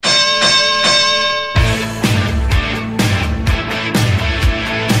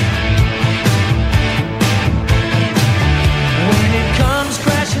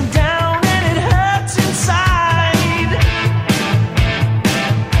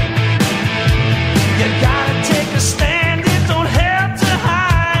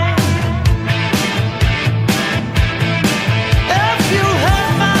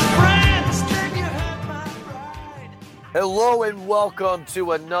welcome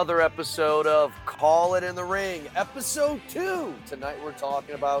to another episode of Call It in the Ring, episode 2. Tonight we're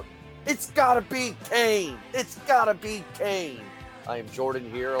talking about It's Gotta Be Kane. It's Gotta Be Kane. I am Jordan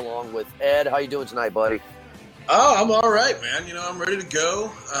here along with Ed. How you doing tonight, buddy? Oh, I'm all right, man. I'm ready to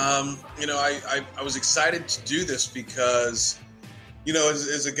go. I was excited to do this because,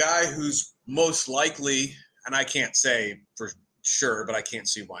 as a guy who's most likely, and I can't say for sure, but I can't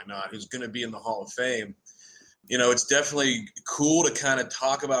see why not, who's going to be in the Hall of Fame, it's definitely cool to kind of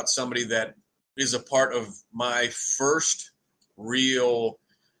talk about somebody that is a part of my first real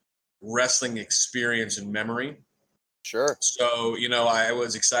wrestling experience and memory. Sure. So, I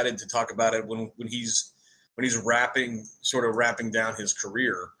was excited to talk about it when he's wrapping down his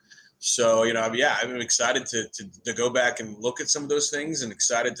career. So, I'm excited to go back and look at some of those things and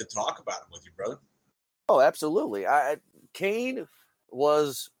excited to talk about them with you, brother. Oh, absolutely. Kane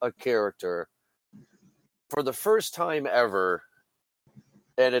was a character for the first time ever,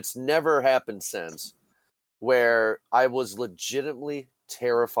 and it's never happened since, where I was legitimately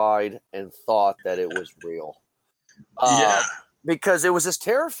terrified and thought that it was real. Yeah. Because it was just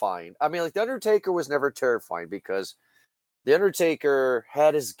terrifying. I mean, The Undertaker was never terrifying because The Undertaker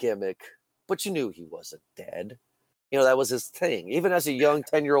had his gimmick, but you knew he wasn't dead. That was his thing, even as a young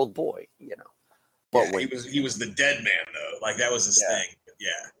 10-year-old boy, But he was the dead man, though. That was his thing.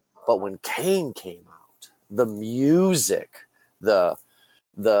 Yeah. But when Kane came out, the music, the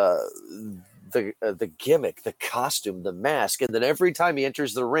gimmick, the costume, the mask, and then every time he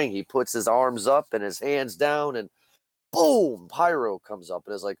enters the ring, he puts his arms up and his hands down, and boom, pyro comes up,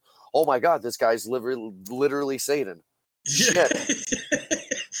 and it's like, oh my God, this guy's literally Satan. Yeah.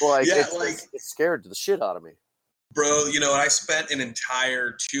 It scared the shit out of me. Bro, I spent an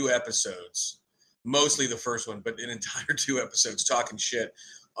entire 2 episodes, mostly the first one, but an entire 2 episodes talking shit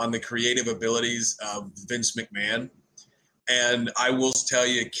on the creative abilities of Vince McMahon. And I will tell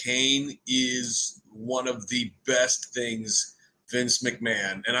you, Kane is one of the best things Vince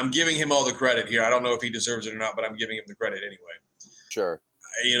McMahon, and I'm giving him all the credit here. I don't know if he deserves it or not, but I'm giving him the credit anyway. Sure.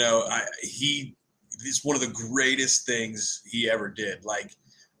 He is one of the greatest things he ever did.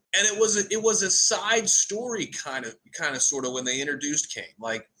 And it was a side story kind of sort of when they introduced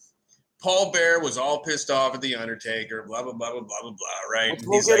Kane. Paul Bearer was all pissed off at the Undertaker, blah blah blah blah blah blah blah. Right?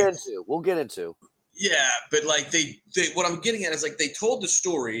 We'll get into. Yeah, but they what I'm getting at is they told the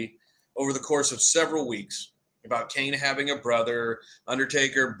story over the course of several weeks about Kane having a brother.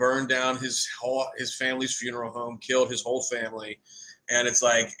 Undertaker burned down his family's funeral home, killed his whole family, and it's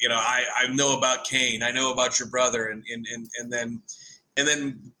I know about Kane, I know about your brother, and then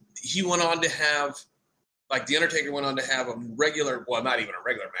he went on to have. The Undertaker went on to have a regular, well, not even a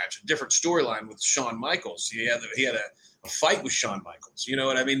regular match, a different storyline with Shawn Michaels. He had a fight with Shawn Michaels. You know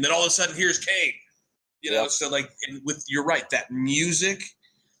what I mean? Then all of a sudden, here's Kane. So you're right. That music,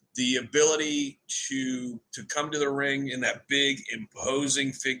 the ability to come to the ring in that big,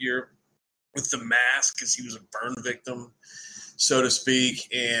 imposing figure with the mask, because he was a burn victim, so to speak,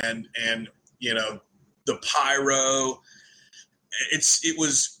 and the pyro. It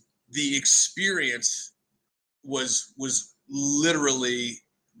was the experience. Was literally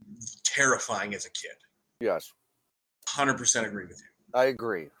terrifying as a kid. Yes. 100% agree with you. I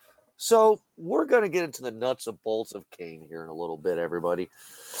agree. So we're going to get into the nuts and bolts of Kane here in a little bit, everybody.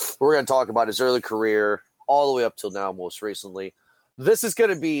 We're going to talk about his early career all the way up till now, most recently. This is going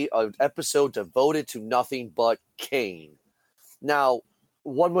to be an episode devoted to nothing but Kane. Now,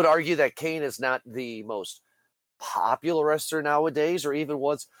 one would argue that Kane is not the most popular wrestler nowadays, or even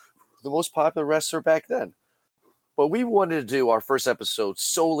was the most popular wrestler back then. But we wanted to do our first episode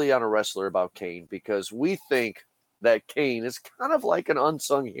solely on a wrestler about Kane because we think that Kane is kind of like an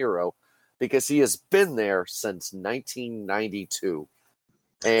unsung hero because he has been there since 1992.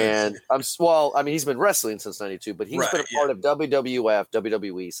 And he's been wrestling since 92, but he's been a part of WWF,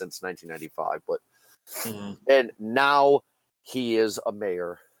 WWE since 1995. But and now he is a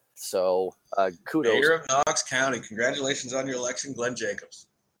mayor. So kudos. Mayor of Knox County. Congratulations on your election, Glenn Jacobs.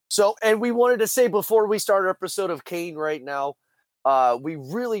 So, and we wanted to say before we start our episode of Kane right now, we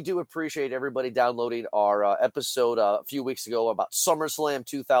really do appreciate everybody downloading our episode a few weeks ago about SummerSlam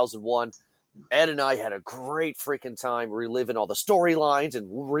 2001. Ed and I had a great freaking time reliving all the storylines and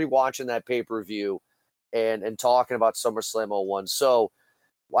rewatching that pay-per-view and talking about SummerSlam 01. So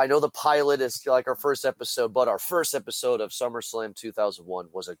I know the pilot is like our first episode, but our first episode of SummerSlam 2001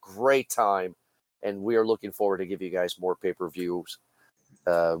 was a great time, and we are looking forward to give you guys more pay-per-views.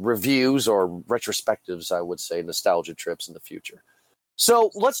 Reviews or retrospectives, I would say, nostalgia trips in the future.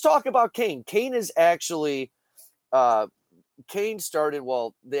 So let's talk about Kane. Kane is actually Kane started,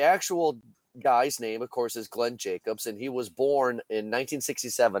 the actual guy's name, of course, is Glenn Jacobs, and he was born in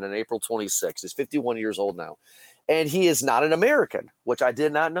 1967 on April 26th. He's 51 years old now, and he is not an American, which I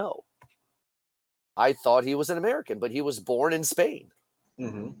did not know. I thought he was an American, but he was born in Spain,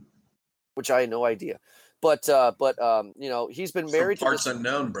 which I had no idea. But he's been married to parts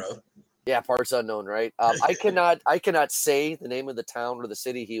unknown, bro. Yeah, parts unknown, right? I cannot say the name of the town or the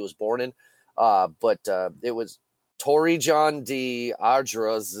city he was born in, but it was Torrejon de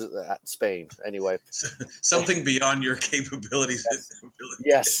Ardras, Spain. Anyway, something beyond your capabilities.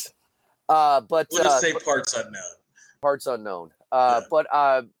 Yes. But we'll just say parts unknown. Parts unknown.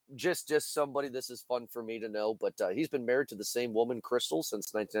 But just somebody. This is fun for me to know. But he's been married to the same woman, Crystal,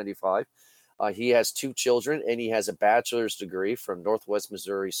 since 1995. He has 2 children, and he has a bachelor's degree from Northwest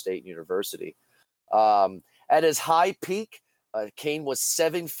Missouri State University. At his high peak, Kane was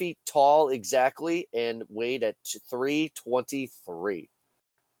 7 feet tall exactly and weighed at 323.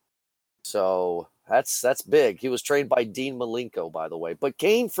 So that's big. He was trained by Dean Malenko, by the way. But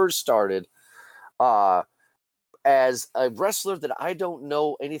Kane first started as a wrestler that I don't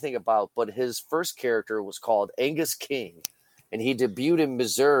know anything about, but his first character was called Angus King, and he debuted in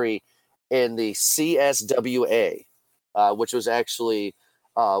Missouri in the CSWA, which was actually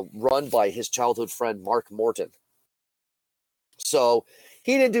run by his childhood friend Mark Morton. So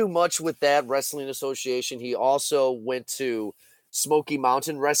he didn't do much with that wrestling association. He also went to Smoky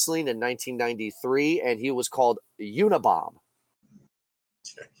Mountain Wrestling in 1993, and he was called Unabomb.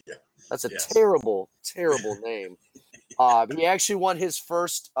 That's a terrible, terrible name. He actually won his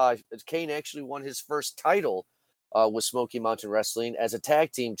first. Kane actually won his first title with Smoky Mountain Wrestling as a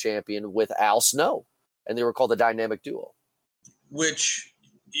tag team champion with Al Snow, and they were called the Dynamic Duo, which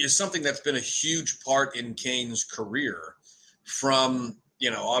is something that's been a huge part in Kane's career, from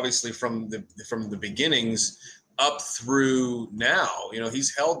obviously from the beginnings up through now.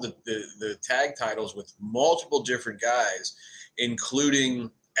 He's held the tag titles with multiple different guys,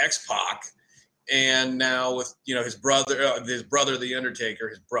 including X-Pac, and now with his brother, the Undertaker.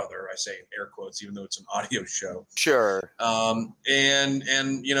 His brother, I say in air quotes, even though it's an audio show. Sure. And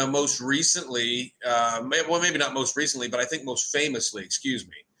most recently, maybe not most recently, but I think most famously, excuse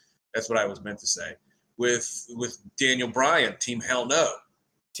me, that's what I was meant to say, with Daniel Bryan, Team Hell No.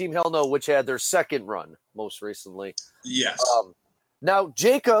 Team Hell No, which had their second run most recently. Yes. Now,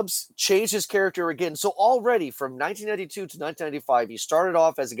 Jacobs changed his character again. So already from 1992 to 1995, he started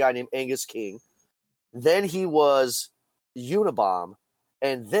off as a guy named Angus King. Then he was Unabomb.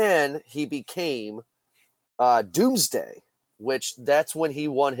 And then he became Doomsday, which that's when he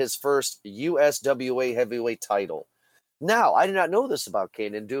won his first USWA heavyweight title. Now, I did not know this about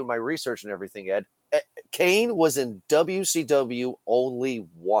Kane, and doing my research and everything, Ed. Kane was in WCW only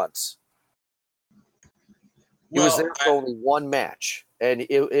once. He was there for only one match, and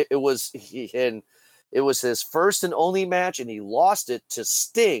it was his first and only match, and he lost it to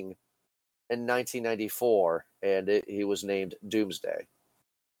Sting in 1994, and he was named Doomsday.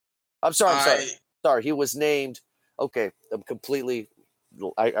 I'm sorry. He was named. Okay, I'm completely.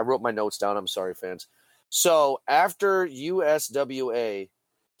 I wrote my notes down. I'm sorry, fans. So after USWA,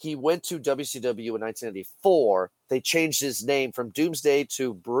 he went to WCW in 1994. They changed his name from Doomsday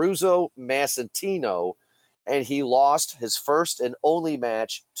to Bruzo Massentino, and he lost his first and only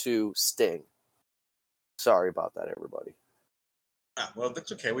match to Sting. Sorry about that, everybody. Well,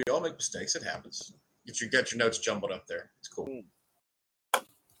 that's okay. We all make mistakes. It happens. You got your notes jumbled up there. It's cool.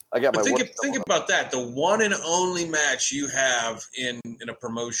 I got my. Think about that. The one and only match you have in a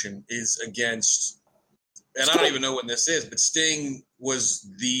promotion is against. And I don't even know when this is, but Sting was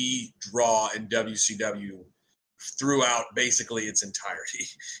the draw in WCW throughout basically its entirety.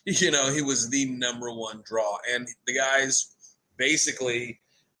 He was the number one draw. And the guy's basically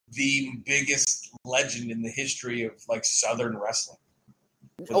the biggest legend in the history of Southern wrestling.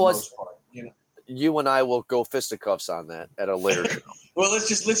 For the most part, You and I will go fisticuffs on that at a later show. Well, let's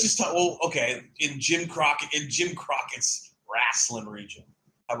just talk. Well, okay, in Jim Crockett's wrestling region.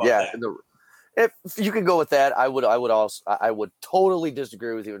 How about that? If you could go with that, I would totally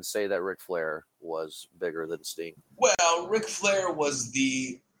disagree with you and say that Ric Flair was bigger than Sting. Well, Ric Flair was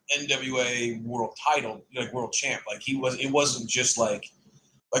the NWA world title, world champ. It wasn't just like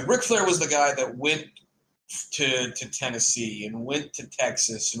Ric Flair was the guy that went to Tennessee and went to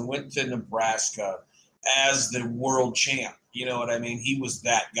Texas and went to Nebraska as the world champ. You know what I mean? He was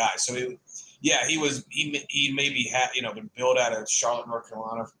that guy. So he maybe had been built out of Charlotte, North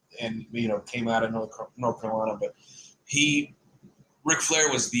Carolina, and came out of North Carolina, but Ric Flair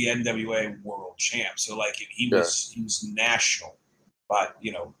was the NWA world champ. So he was national, but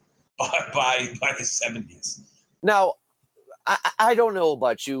by the 70s. Now, I don't know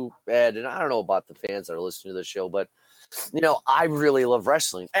about you, Ed, and I don't know about the fans that are listening to the show, but I really love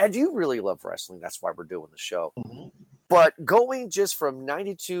wrestling. Ed, you really love wrestling. That's why we're doing the show. Mm-hmm. But going just from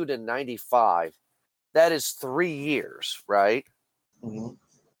 92 to 95, that is 3 years, right? Mm-hmm.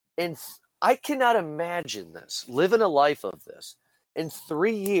 And I cannot imagine this, living a life of this. In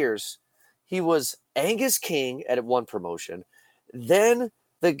 3 years, he was Angus King at one promotion. Then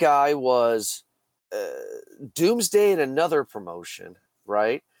the guy was Doomsday in another promotion,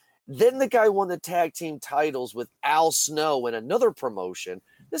 right? Then the guy won the tag team titles with Al Snow in another promotion.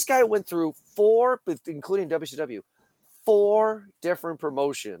 This guy went through 4, including WCW, 4 different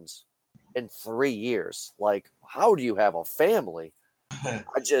promotions in 3 years. Like, how do you have a family? I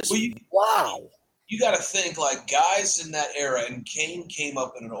just, wow. You got to think like guys in that era, and Kane came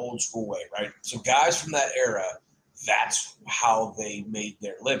up in an old school way, right? So guys from that era, that's how they made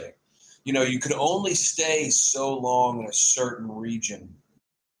their living. You could only stay so long in a certain region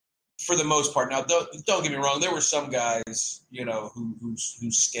for the most part. Now, don't get me wrong. There were some guys, who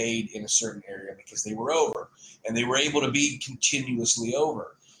stayed in a certain area because they were over, and they were able to be continuously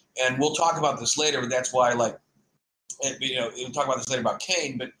over. And we'll talk about this later, but that's why, like, we'll talk about this later about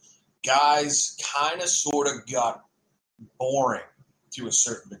Kane, but guys kind of sort of got boring to a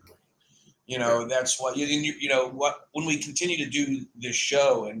certain degree. That's why, when we continue to do this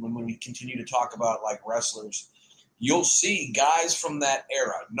show and when we continue to talk about like wrestlers, you'll see guys from that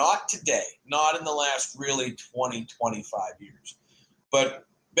era, not today, not in the last really 20, 25 years, but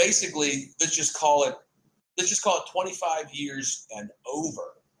basically let's just call it 25 years and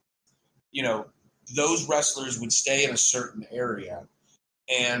over. Those wrestlers would stay in a certain area,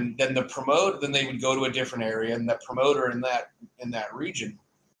 and then then they would go to a different area, and that promoter in that region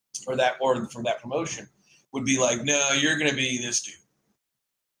or from that promotion would be like, no, you're going to be this dude,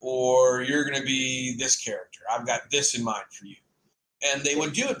 or you're going to be this character. I've got this in mind for you. And they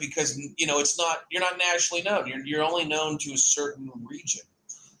would do it because, you're not nationally known. You're only known to a certain region.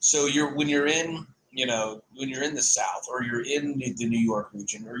 So when you're in the South, or you're in the New York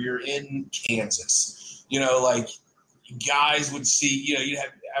region, or you're in Kansas, like guys would see, you'd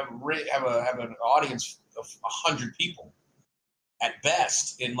have an audience of 100 people at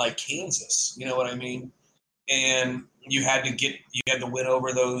best in like Kansas, you know what I mean? And you had to win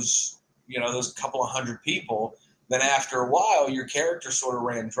over those couple of 100 people. Then after a while, your character sort of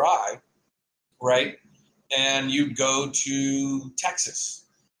ran dry, right? And you'd go to Texas,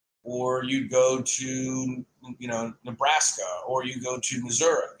 or you'd go to Nebraska, or you go to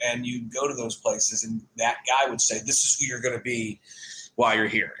Missouri, and you'd go to those places, and that guy would say, this is who you're going to be while you're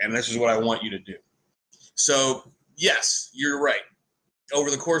here, and this is what I want you to do. So yes, you're right. Over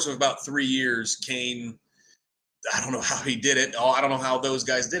the course of about 3 years, Kane, I don't know how he did it. I don't know how those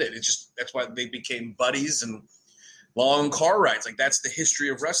guys did it. That's why they became buddies and long car rides. Like, that's the history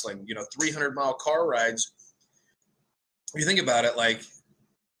of wrestling, 300-mile car rides. If you think about it, like,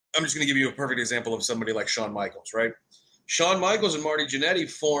 I'm just going to give you a perfect example of somebody like Shawn Michaels, right? Shawn Michaels and Marty Jannetty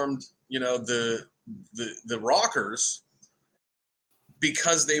formed, the Rockers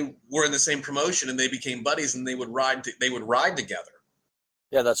because they were in the same promotion, and they became buddies, and they would ride together.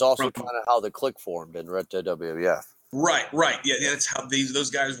 Yeah, that's also kind of how the Click formed in WWF. Right. Yeah, that's how those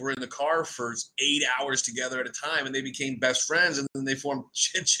guys were in the car for 8 hours together at a time, and they became best friends, and then they formed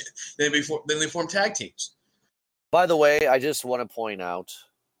then they formed tag teams. By the way, I just want to point out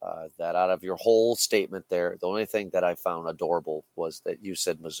that out of your whole statement there, the only thing that I found adorable was that you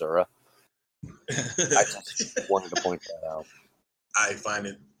said Missouri. I just wanted to point that out. I find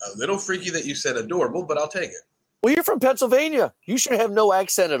it a little freaky that you said adorable, but I'll take it. Well, you're from Pennsylvania. You should have no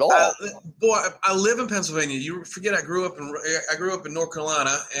accent at all. Boy, I live in Pennsylvania. You forget I grew up in North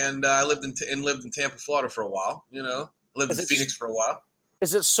Carolina, and I lived in Tampa, Florida for a while. I lived in Phoenix for a while.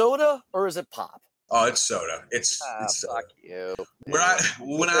 Is it soda or is it pop? Oh, it's soda. It's soda. Fuck you. Where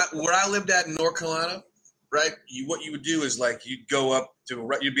I lived at in North Carolina, right? What you would do is like you'd go up to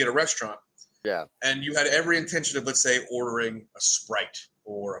you'd be at a restaurant, yeah, and you had every intention of, let's say, ordering a Sprite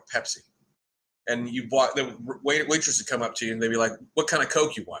or a Pepsi. And the waitress would come up to you, and they'd be like, what kind of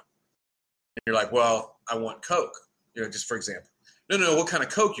Coke you want? And you're like, well, I want Coke, just for example. No, what kind of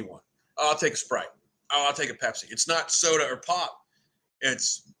Coke you want? Oh, I'll take a Sprite. Oh, I'll take a Pepsi. It's not soda or pop.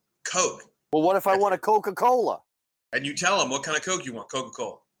 It's Coke. Well, what if I want a Coca-Cola? And you tell them what kind of Coke you want,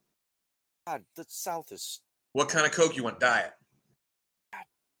 Coca-Cola. God, the South is... What kind of Coke you want, Diet. God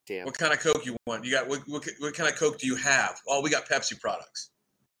damn. What kind of Coke you want? You got what kind of Coke do you have? Oh, we got Pepsi products.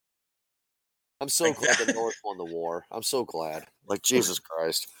 I'm so glad the North won the war. I'm so glad. Like, Jesus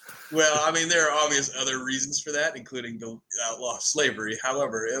Christ. Well, I mean, there are obvious other reasons for that, including the outlaw slavery.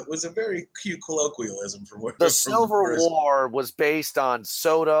 However, it was a very cute colloquialism from where The Silver War was based on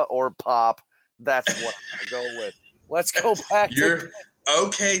soda or pop. That's what I'm going to go with. Let's go back to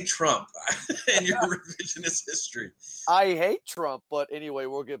okay, Trump, and your revisionist history. I hate Trump, but anyway,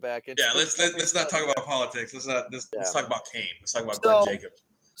 we'll get back into. Yeah, let's not talk about politics. Let's talk about Kane. Let's talk about Glenn Jacobs.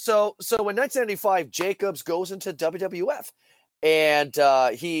 So in 1995, Jacobs goes into WWF, and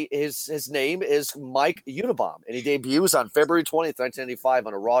his name is Mike Unabomber, and he debuts on February 20th, 1995,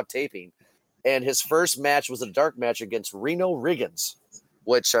 on a Raw taping, and his first match was a dark match against Reno Riggins,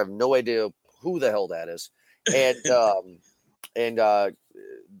 which I have no idea who the hell that is, and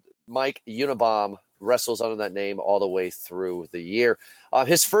Mike Unabomber wrestles under that name all the way through the year.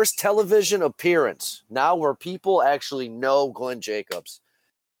 His first television appearance, now where people actually know Glenn Jacobs.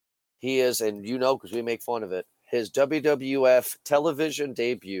 He is, and because we make fun of it, his WWF television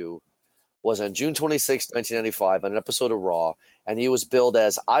debut was on June 26, 1995, on an episode of Raw, and he was billed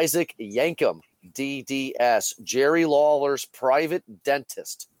as Isaac Yankem, DDS, Jerry Lawler's private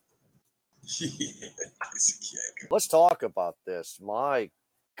dentist. Yeah, Isaac Yankem. Let's talk about this. My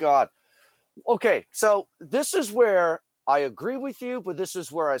God. Okay, so this is where I agree with you, but this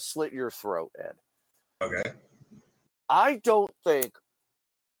is where I slit your throat, Ed. Okay. I don't think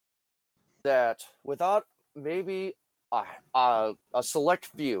that without maybe a select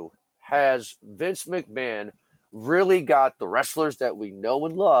few has Vince McMahon really got the wrestlers that we know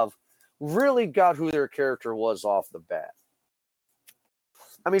and love, really got who their character was off the bat.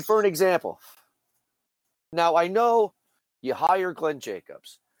 I mean, for an example, now I know you hire Glenn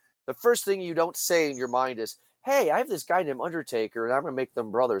Jacobs. The first thing you don't say in your mind is, hey, I have this guy named Undertaker and I'm going to make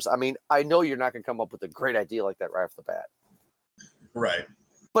them brothers. I mean, I know you're not going to come up with a great idea like that right off the bat. Right.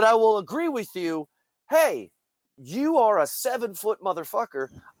 But I will agree with you. Hey, you are a 7-foot motherfucker.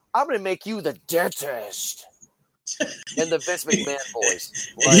 I'm going to make you the dentist. In the Vince McMahon voice.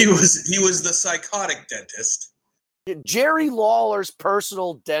 Like, he was the psychotic dentist. Jerry Lawler's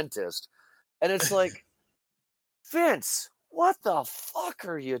personal dentist. And it's like, Vince, what the fuck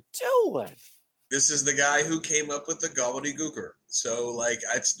are you doing? This is the guy who came up with the gobbledygooker. So, like,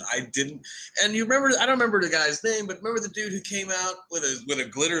 I didn't. And you remember? I don't remember the guy's name, but remember the dude who came out with a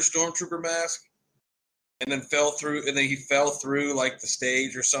glitter stormtrooper mask, and then fell through, and then he fell through like the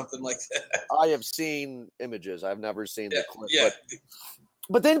stage or something like that. I have seen images. I've never seen the clip. Yeah.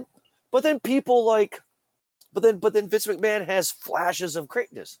 But then people like, but then Vince McMahon has flashes of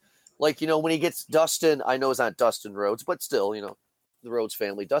greatness. Like, when he gets Dustin, I know it's not Dustin Rhodes, but still, the Rhodes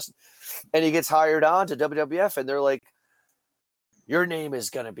family, Dustin, and he gets hired on to WWF, and they're like, your name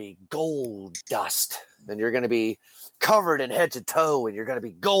is going to be Gold Dust, and you're going to be covered in head to toe, and you're going to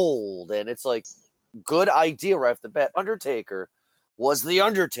be gold. And it's like, good idea right off the bat. Undertaker was the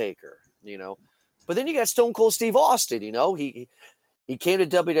Undertaker, But then you got Stone Cold Steve Austin, He came to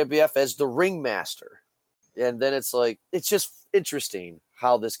WWF as the Ringmaster. And then it's like, it's just interesting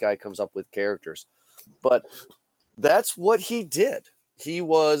how this guy comes up with characters. But that's what he did. He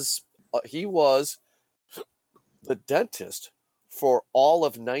was the dentist for all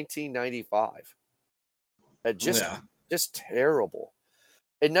of 1995. And just terrible.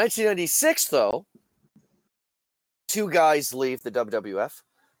 In 1996, though, two guys leave the WWF,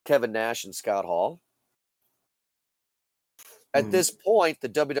 Kevin Nash and Scott Hall. At this point, the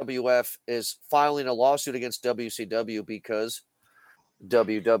WWF is filing a lawsuit against WCW because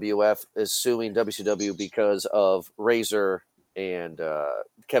WWF is suing WCW because of Razor and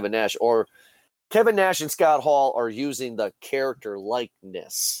Kevin Nash. Or Kevin Nash and Scott Hall are using the character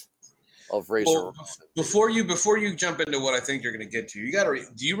likeness of Razor. Well, before you jump into what I think you're going to get to,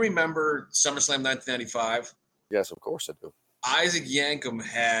 do you remember SummerSlam 1995? Yes, of course I do. Isaac Yankem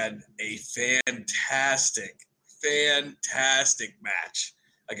had a fantastic match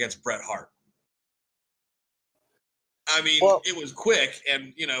against Bret Hart. I mean, it was quick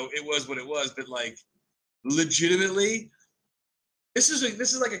and, it was what it was, but like legitimately, this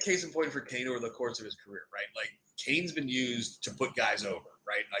is like a case in point for Kane over the course of his career, right? Like Kane's been used to put guys over,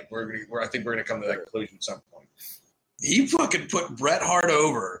 right? Like I think we're going to come to that conclusion at some point. He fucking put Bret Hart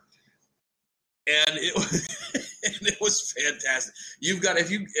over, and it was fantastic. You've got,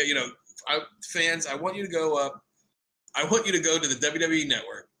 fans, I want you to go up. I want you to go to the WWE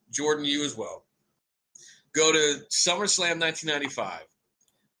Network. Jordan, you as well. Go to SummerSlam 1995.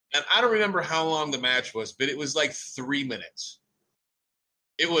 And I don't remember how long the match was, but it was like 3 minutes.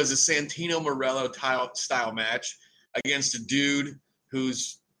 It was a Santino Morello style match against a dude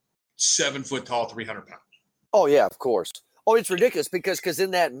who's 7 foot tall, 300 pounds. Oh, yeah, of course. Oh, it's ridiculous because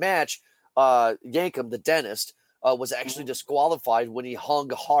in that match, Yankum, the dentist, was actually disqualified when he hung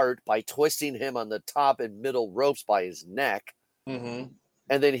Hart by twisting him on the top and middle ropes by his neck. Mm-hmm.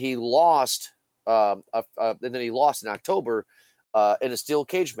 And then he lost. And then he lost in October in a steel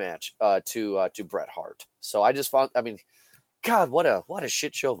cage match to Bret Hart. So I just found, I mean, God, what a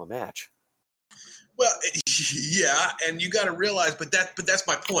shit show of a match. Well, yeah, and you got to realize, but that's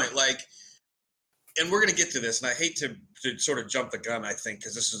my point. Like, and we're going to get to this, and I hate to sort of jump the gun, I think,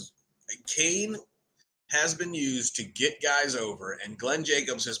 because this is Kane has been used to get guys over, and Glenn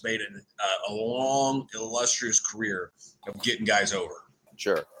Jacobs has made a long, illustrious career of getting guys over.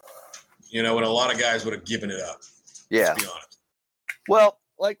 Sure. You know, and a lot of guys would have given it up. Yeah. Let's be honest. Well,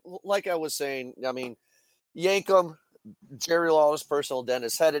 like I was saying, I mean, Yankum, Jerry Lawler's personal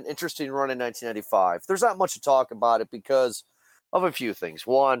dentist, had an interesting run in 1995. There's not much to talk about it because of a few things.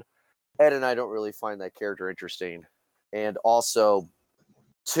 One, Ed and I don't really find that character interesting. And also,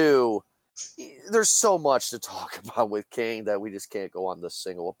 two, there's so much to talk about with Kane that we just can't go on this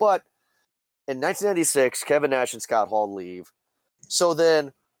single. But in 1996, Kevin Nash and Scott Hall leave. So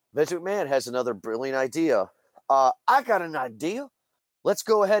then Vince McMahon has another brilliant idea. I got an idea. Let's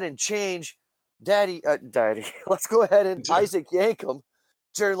go ahead and change Daddy. Let's go ahead and Isaac Yankum,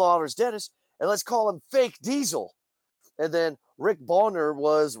 Jerry Lawler's dentist, and let's call him Fake Diesel. And then Rick Bonner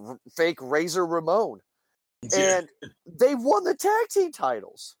was Fake Razor Ramon. And they won the tag team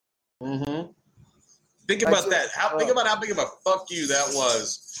titles. Mm-hmm. Think about that. Think about how big of a fuck you that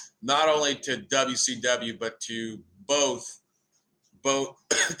was, not only to WCW, but to both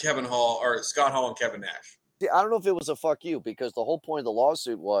Kevin Hall or Scott Hall and Kevin Nash. I don't know if it was a fuck you, because the whole point of the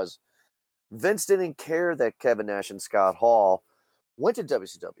lawsuit was Vince didn't care that Kevin Nash and Scott Hall went to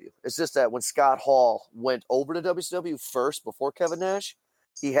WCW. It's just that when Scott Hall went over to WCW first before Kevin Nash,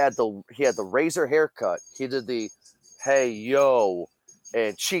 he had the razor haircut. He did the hey yo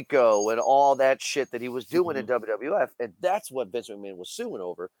and Chico and all that shit that he was doing in WWF, and that's what Vince McMahon was suing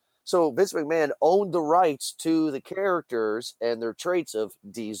over. So Vince McMahon owned the rights to the characters and their traits of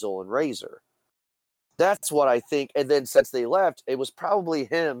Diesel and Razor. That's what I think. And then since they left, it was probably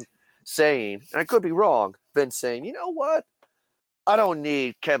him saying, and I could be wrong, Vince saying, you know what? I don't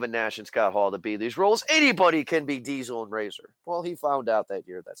need Kevin Nash and Scott Hall to be these roles. Anybody can be Diesel and Razor. Well, he found out that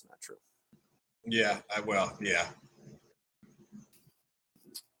year that's not true. Yeah, yeah.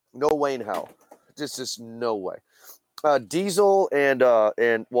 No way in hell. Just no way. Diesel and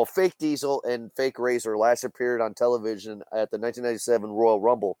Fake Diesel and Fake Razor last appeared on television at the 1997 Royal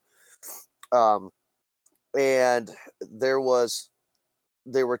Rumble. And they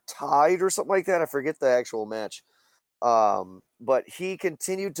were tied or something like that. I forget the actual match. But he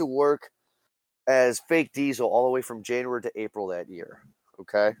continued to work as Fake Diesel all the way from January to April that year.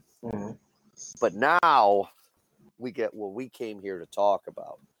 Okay. Mm-hmm. But now we get what we came here to talk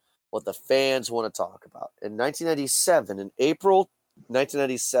about, what the fans want to talk about. In 1997, in April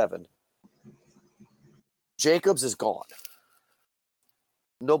 1997, Jacobs is gone.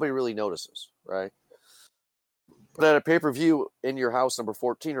 Nobody really notices, right? But at a pay-per-view in your house, number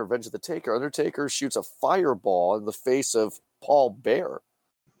 14, Revenge of the Taker, Undertaker shoots a fireball in the face of Paul Bearer.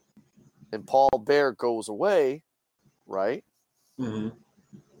 And Paul Bearer goes away, right? Mm-hmm.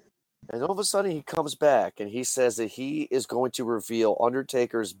 And all of a sudden he comes back and he says that he is going to reveal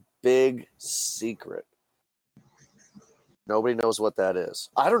Undertaker's big secret. Nobody knows what that is.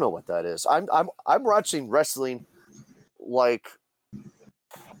 I don't know what that is. I'm watching wrestling like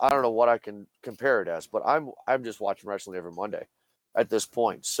I don't know what I can compare it as, but I'm just watching wrestling every Monday at this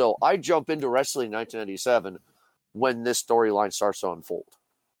point. So I jump into wrestling in 1997 when this storyline starts to unfold.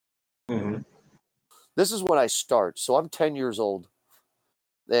 Mm-hmm. This is when I start. So I'm 10 years old,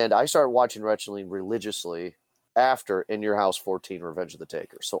 and I start watching wrestling religiously after In Your House 14, Revenge of the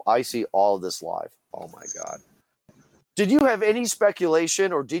Taker. So I see all of this live. Oh, my God. Did you have any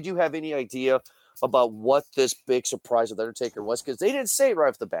speculation or did you have any idea about what this big surprise of the Undertaker was? Because they didn't say it right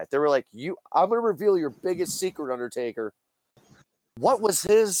off the bat. They were like, I'm going to reveal your biggest secret, Undertaker. What was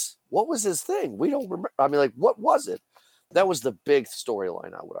his thing? We don't remember. I mean, like, what was it? That was the big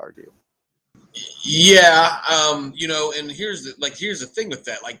storyline, I would argue. Yeah. And here's the thing with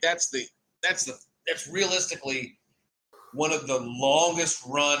that. Like, that's realistically one of the longest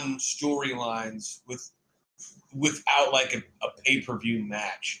run storylines without like a pay-per-view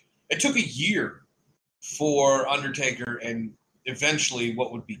match. It took a year for Undertaker and eventually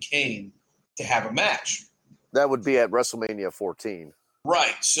what would be Kane to have a match. That would be at WrestleMania 14.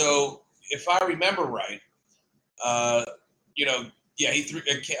 Right. So if I remember right, he threw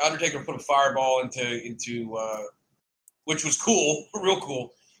Undertaker put a fireball into which was cool, real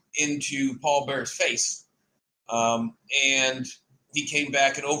cool, into Paul Bearer's face. And he came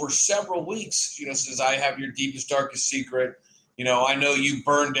back and over several weeks, says, I have your deepest, darkest secret. I know you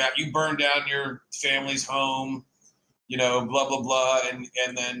burned down your family's home, blah, blah, blah.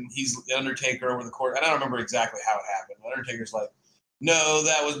 And then he's the Undertaker over the court. And I don't remember exactly how it happened. The Undertaker's like, no,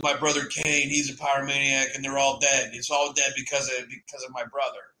 that was my brother Kane. He's a pyromaniac and they're all dead. It's all dead because of my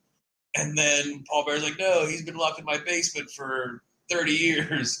brother. And then Paul Bear's like, no, he's been locked in my basement for 30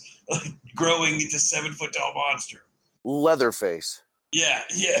 years, growing into 7-foot tall monster. Leatherface. Yeah.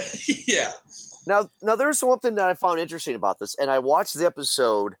 Now there's something that I found interesting about this, and I watched the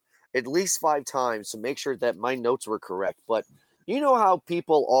episode at least 5 times to make sure that my notes were correct. But you know how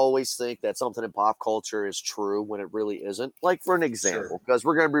people always think that something in pop culture is true when it really isn't? Like, for an example, because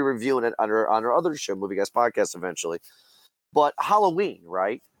we're going to be reviewing it on our other show, Movie Guys Podcast, eventually. But Halloween,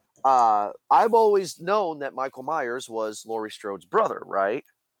 right? I've always known that Michael Myers was Laurie Strode's brother, right?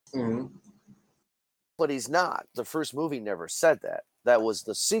 Mm-hmm. But he's not. The first movie never said that. That was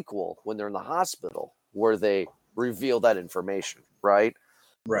the sequel when they're in the hospital where they reveal that information, right?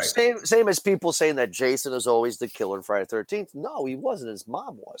 Right. Same as people saying that Jason is always the killer in Friday the 13th. No, he wasn't. His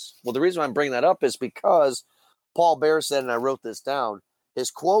mom was. Well, the reason I'm bringing that up is because Paul Bear said, and I wrote this down,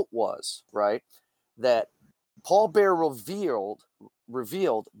 his quote was, right, that Paul Bear revealed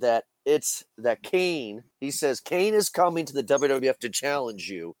that that Kane, he says, Kane is coming to the WWF to challenge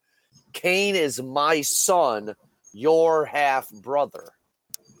you. Kane is my son, your half-brother.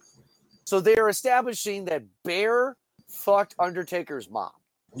 So they're establishing that Bear fucked Undertaker's mom.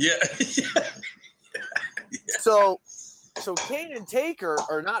 Yeah. So Kane and Taker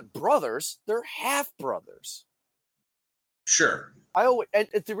are not brothers, they're half-brothers. Sure. And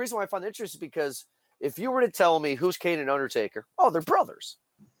the reason why I find it interesting is because if you were to tell me who's Kane and Undertaker, oh, they're brothers.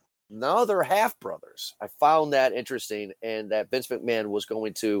 No, they're half-brothers. I found that interesting, and that Vince McMahon was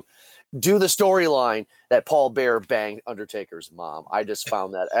going to do the storyline that Paul Bear banged Undertaker's mom. I just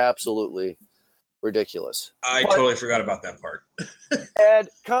found that absolutely ridiculous. I totally forgot about that part. And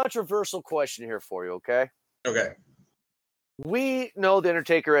controversial question here for you, okay? Okay. We know the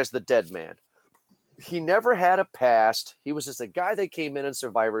Undertaker as the dead man. He never had a past. He was just a guy that came in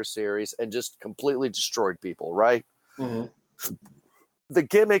Survivor Series and just completely destroyed people, right? Mm-hmm. The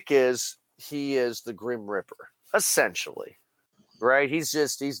gimmick is he is the Grim Reaper, essentially, right? He's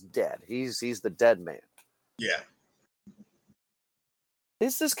dead. He's the dead man. Yeah.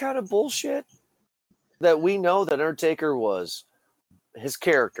 Is this kind of bullshit that we know that Undertaker his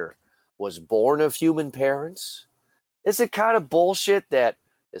character was born of human parents? Is it kind of bullshit that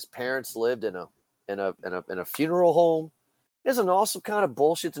his parents lived in a funeral home? Isn't it also kind of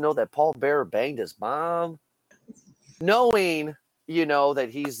bullshit to know that Paul Bear banged his mom, knowing that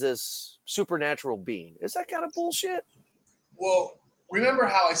he's this supernatural being? Is that kind of bullshit? Well, remember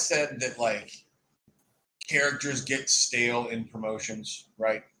how I said that, like, characters get stale in promotions,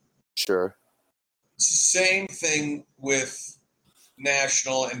 right? Sure. It's the same thing with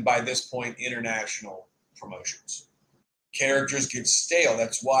national and, by this point, international promotions. Characters get stale.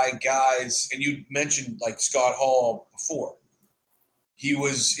 That's why guys, and you mentioned, like, Scott Hall before. He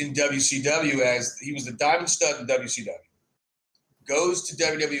was in WCW he was the diamond stud in WCW. Goes to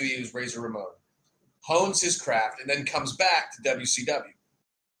WWE as Razor Ramon, hones his craft, and then comes back to WCW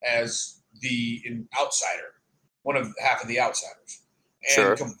as the outsider, half of the outsiders, and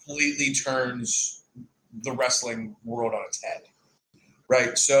Sure. completely turns the wrestling world on its head.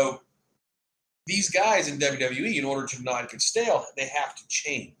 Right? So these guys in WWE, in order to not get stale, they have to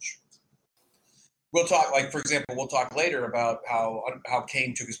change. We'll talk, like, for example, we'll talk later about how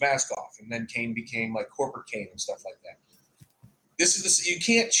Kane took his mask off, and then Kane became like corporate Kane and stuff like that. You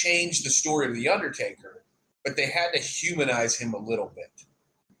can't change the story of The Undertaker, but they had to humanize him a little bit.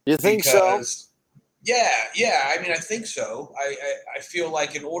 You think so? Yeah. I mean, I think so. I feel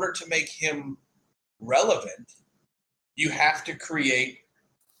like in order to make him relevant, you have to create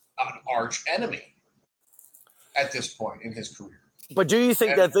an arch enemy at this point in his career. But do you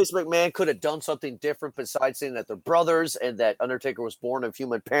think that Vince McMahon could have done something different besides saying that they're brothers and that Undertaker was born of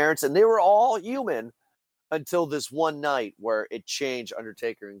human parents and they were all human until this one night where it changed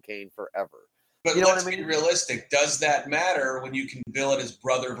Undertaker and Kane forever? But let's be realistic. Does that matter when you can bill it as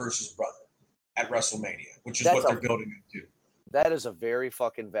brother versus brother at WrestleMania, which is what they're building it to? That is a very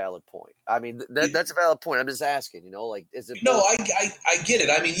fucking valid point. I mean, that's a valid point. I'm just asking, like, is it? No, I get it.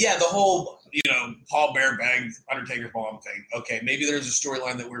 I mean, yeah, the whole, Paul Bear banged Undertaker's mom thing. Okay, maybe there's a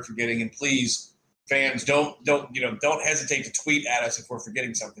storyline that we're forgetting, and please, fans, don't hesitate to tweet at us if we're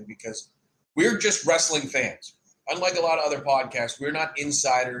forgetting something, because we're just wrestling fans. Unlike a lot of other podcasts, we're not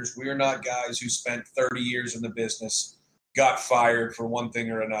insiders. We're not guys who spent 30 years in the business, got fired for one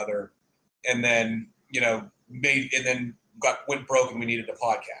thing or another, and then went broke and we needed a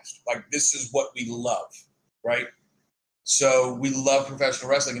podcast. Like, this is what we love, right? So we love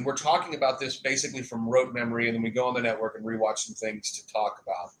professional wrestling, and we're talking about this basically from rote memory, and then we go on the network and rewatch some things to talk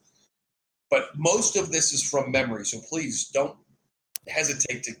about. But most of this is from memory, so please don't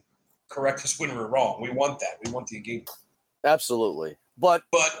hesitate to correct us when we're wrong. We want that. We want the engagement. Absolutely. But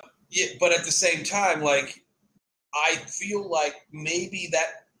at the same time, like, I feel like maybe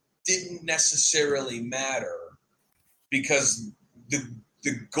that didn't necessarily matter because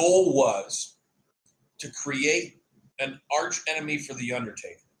the goal was to create an arch enemy for the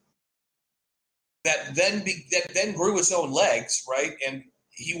Undertaker that then grew its own legs, right? And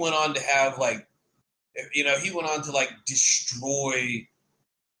he went on to have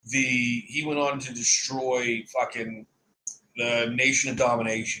destroy fucking the Nation of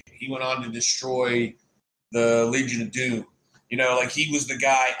Domination. He went on to destroy the Legion of Doom. Like, he was the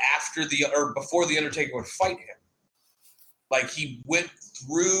guy before the Undertaker would fight him. Like, he went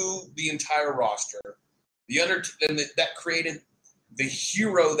through the entire roster. That created the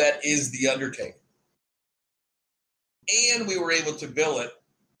hero that is the Undertaker. And we were able to bill it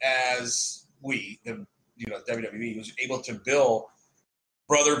as WWE was able to bill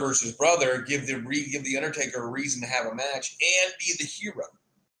brother versus brother, give the Undertaker a reason to have a match and be the hero.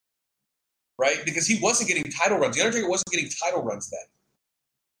 Right? Because he wasn't getting title runs. The Undertaker wasn't getting title runs then.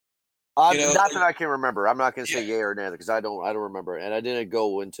 Not that I can remember. I'm not going to say yay or nay because I don't remember, and I didn't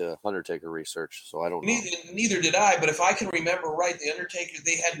go into Undertaker research, so I don't know. Neither did I. But if I can remember right, the Undertaker,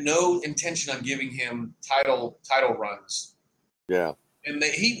 they had no intention on giving him title runs. Yeah, and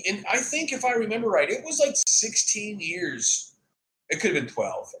I think if I remember right, it was like 16 years. It could have been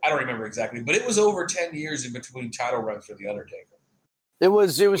 12. I don't remember exactly, but it was over 10 years in between title runs for the Undertaker. It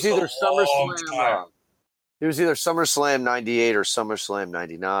was either SummerSlam. It was either SummerSlam 98 or SummerSlam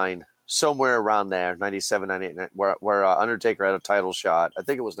 99. Somewhere around there, 97, 98, where Undertaker had a title shot. I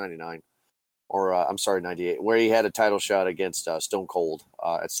think it was 99, or 98, where he had a title shot against Stone Cold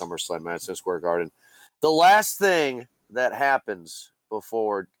at SummerSlam, Madison Square Garden. The last thing that happens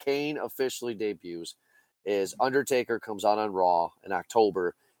before Kane officially debuts is Undertaker comes out on Raw in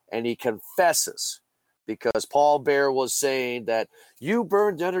October, and he confesses because Paul Bearer was saying that you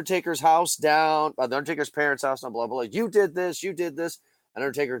burned the Undertaker's house down, the Undertaker's parents' house, and blah, blah, blah. You did this.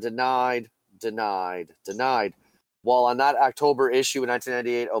 Undertaker denied. Well, on that October issue in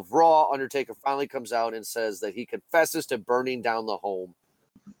 1998 of Raw, Undertaker finally comes out and says that he confesses to burning down the home,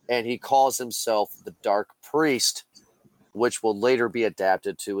 and he calls himself the Dark Priest, which will later be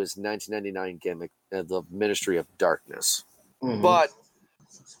adapted to his 1999 gimmick, the Ministry of Darkness. Mm-hmm. But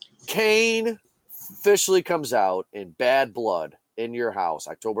Kane officially comes out in Bad Blood in Your House,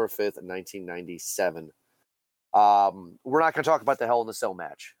 October 5th, 1997. We're not going to talk about the Hell in the Cell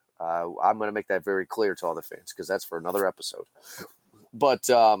match. I'm going to make that very clear to all the fans because that's for another episode. But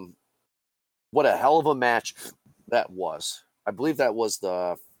what a hell of a match that was. I believe that was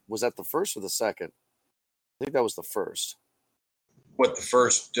that the first or the second? I think that was the first. What, the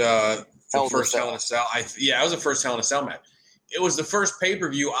first? Hell in a Cell? It was the first Hell in a Cell match. It was the first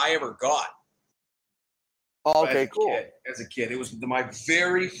pay-per-view I ever got. Oh, okay, cool. As a kid. It was my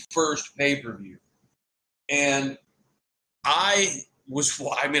very first pay-per-view. And I watched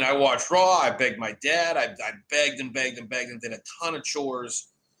Raw. I begged my dad. I begged and did a ton of chores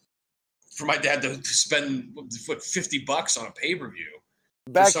for my dad to spend $50 on a pay-per-view.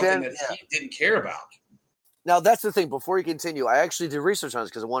 Back then, that he didn't care about. Now, that's the thing. Before you continue, I actually did research on this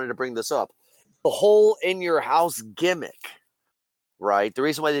because I wanted to bring this up. The whole In Your House gimmick, right? The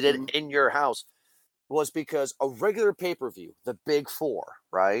reason why they did In Your House was because a regular pay-per-view, the Big Four,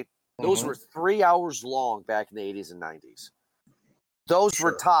 right? Those were 3 hours long back in the 80s and 90s. Those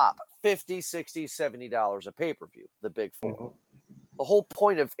were top $50, $60, $70 a pay-per-view, the Big Four. Mm-hmm. The whole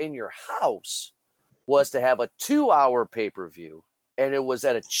point of In Your House was to have a 2-hour pay-per-view, and it was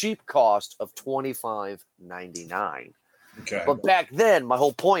at a cheap cost of $25.99. Okay. But back then, my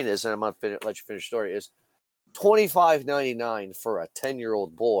whole point is, and I'm going to let you finish the story, is $25.99 for a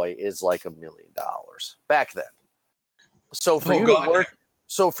 10-year-old boy is like $1 million back then. So for you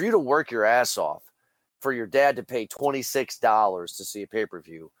to work your ass off, for your dad to pay $26 to see a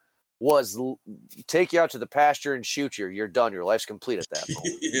pay-per-view was take you out to the pasture and shoot you. You're done. Your life's complete at that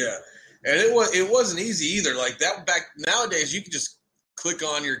point. Yeah. And it wasn't easy either. Like that back nowadays, you can just click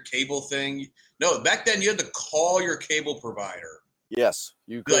on your cable thing. No, back then you had to call your cable provider. Yes.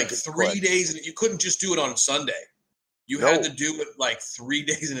 You could like 3 days. You couldn't just do it on Sunday. You had to do it like 3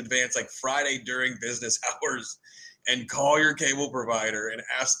 days in advance, like Friday during business hours, and call your cable provider and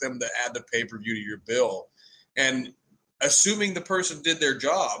ask them to add the pay-per-view to your bill. And assuming the person did their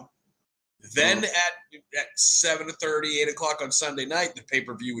job, Then at 7:30, 8 o'clock on Sunday night, the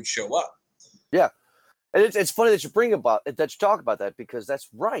pay-per-view would show up. Yeah. And it's funny that you talk about that, because that's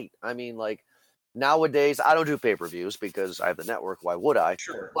right. I mean, like, nowadays I don't do pay-per-views because I have the network. Why would I?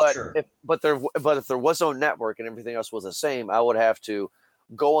 Sure. But if there was no network and everything else was the same, I would have to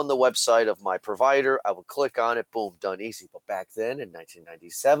go on the website of my provider. I would click on it, boom, done, easy. But back then in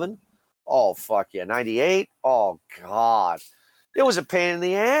 1997, oh fuck yeah, 98, oh god, it was a pain in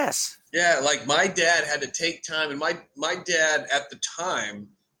the ass. Yeah, like my dad had to take time, and my dad at the time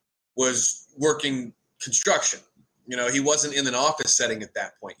was working construction. You know, he wasn't in an office setting at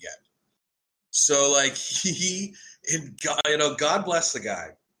that point yet. So like God bless the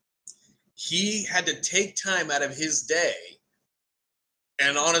guy. He had to take time out of his day,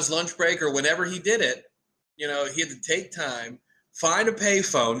 and on his lunch break or whenever he did it, you know, he had to take time, find a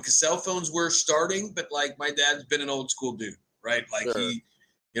payphone, because cell phones were starting, but like my dad's been an old school dude, right? Like Sure.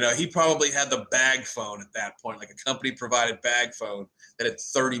 he probably had the bag phone at that point, like a company provided bag phone that had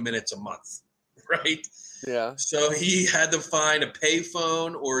 30 minutes a month, right? Yeah. So he had to find a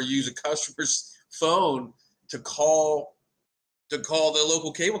payphone or use a customer's phone to call the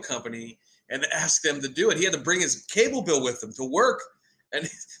local cable company and ask them to do it. He had to bring his cable bill with him to work, and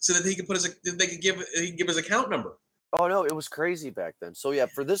so that he could give his account number. Oh no, it was crazy back then. So yeah,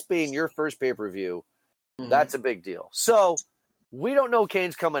 for this being your first pay-per-view, that's a big deal. So we don't know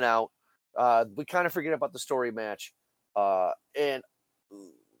Kane's coming out. We kind of forget about the story match. And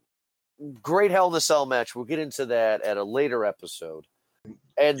great Hell in a Cell match. We'll get into that at a later episode.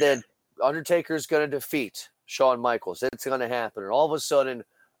 And then Undertaker's going to defeat Shawn Michaels. It's going to happen. And all of a sudden,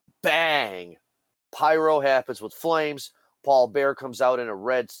 bang, pyro happens with flames. Paul Bearer comes out in a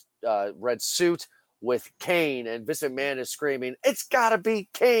red suit with Kane, and Vince McMahon is screaming, "It's got to be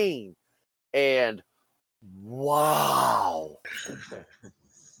Kane." And wow.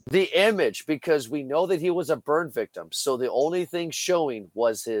 The image, because we know that he was a burn victim. So the only thing showing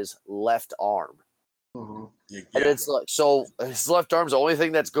was his left arm. Mm-hmm. Yeah. And it's like, so his left arm's the only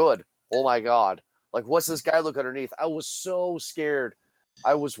thing that's good. Oh my God. Like, what's this guy look underneath? I was so scared.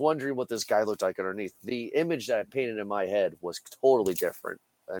 I was wondering what this guy looked like underneath. The image that I painted in my head was totally different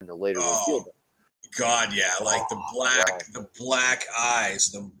in the later reveal. God, yeah. Like the black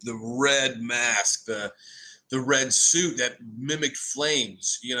eyes, the red mask, the red suit that mimicked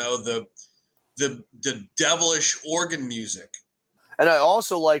flames, you know, the devilish organ music. And I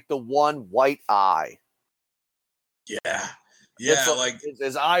also like the one white eye. Yeah. Yeah, like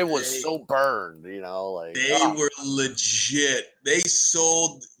his eye was so burned, you know, like they were legit. They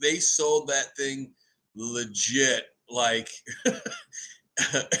sold that thing legit, like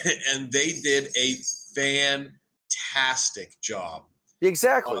and they did a fantastic job.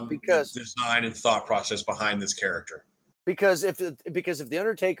 Exactly, because the design and thought process behind this character. Because if the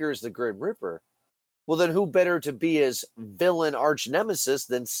Undertaker is the Grim Reaper, well, then who better to be his villain arch nemesis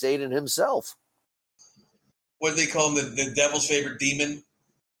than Satan himself? What do they call him? The devil's favorite demon?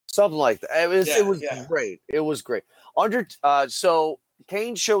 Something like that. It was great. It was great. So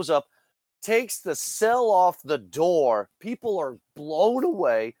Kane shows up, takes the cell off the door. People are blown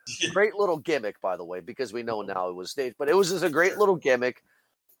away. Great little gimmick, by the way, because we know now it was staged, but it was just a great little gimmick.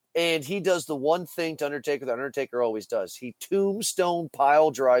 And he does the one thing to Undertaker that Undertaker always does. He tombstone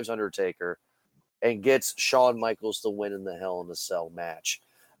pile drives Undertaker and gets Shawn Michaels the win in the Hell in a Cell match.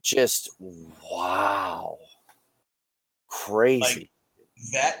 Just wow. Crazy. Like,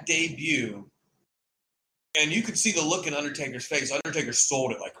 that debut, and you could see the look in Undertaker's face. Undertaker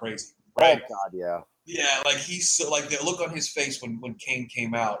sold it like crazy. Right? Oh God, yeah. Yeah, like the look on his face when Kane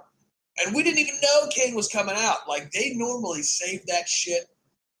came out. And we didn't even know Kane was coming out. Like, they normally save that shit,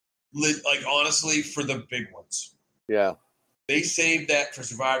 like, honestly, for the big ones. Yeah. They saved that for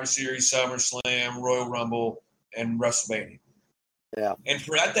Survivor Series, SummerSlam, Royal Rumble, and WrestleMania. Yeah. And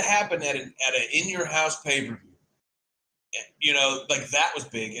for that to happen at an in-your-house pay-per-view, you know, like, that was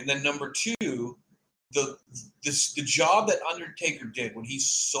big. And then number two, the job that Undertaker did when he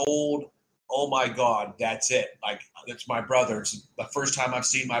sold, oh my God, that's it. Like, that's my brother. It's the first time I've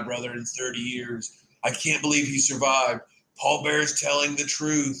seen my brother in 30 years. I can't believe he survived. Paul Bearer's telling the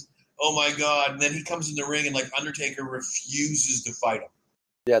truth. Oh my God. And then he comes in the ring and like Undertaker refuses to fight him.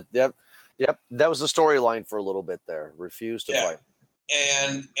 Yep. That was the storyline for a little bit there. Refused to fight.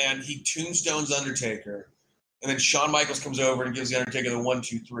 And he tombstones Undertaker. And then Shawn Michaels comes over and gives the Undertaker the 1,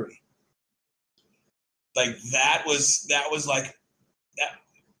 2, 3. Like that was like that.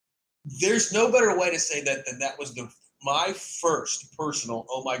 There's no better way to say that than that was my first personal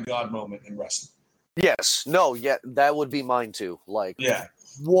oh my God moment in wrestling. Yes. No. Yeah. That would be mine too. Like. Yeah.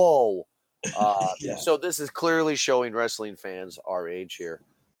 Whoa. Yeah. So this is clearly showing wrestling fans our age here.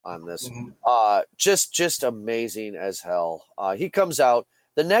 on this. Mhm. Just amazing as hell. He comes out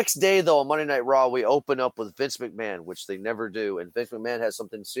the next day, though, on Monday Night Raw. We open up with Vince McMahon, which they never do, and Vince McMahon has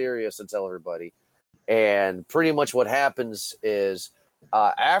something serious to tell everybody. And pretty much what happens is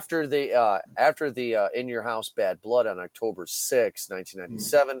after the In Your House Bad Blood on October 6,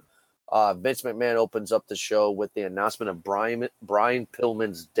 1997, Vince McMahon opens up the show with the announcement of Brian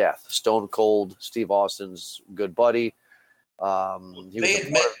Pillman's death. Stone Cold Steve Austin's good buddy. You got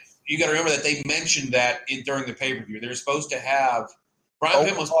to remember that they mentioned that during the pay-per-view. They're supposed to have Brian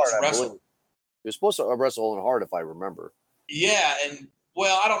Pillman was supposed to wrestle. He was supposed to wrestle Owen Hart, if I remember. Yeah, and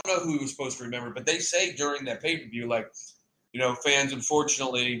I don't know who he was supposed to remember, but they say during that pay-per-view, fans,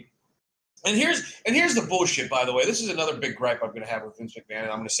 unfortunately. And here's the bullshit, by the way. This is another big gripe I'm going to have with Vince McMahon,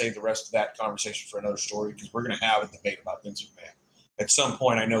 and I'm going to save the rest of that conversation for another story because we're going to have a debate about Vince McMahon. At some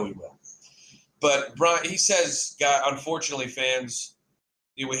point, I know we will. But Brian, he says, unfortunately, fans,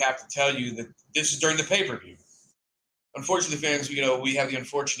 we have to tell you that this is during the pay-per-view. Unfortunately, fans, we have the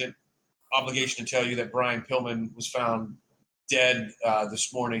unfortunate obligation to tell you that Brian Pillman was found dead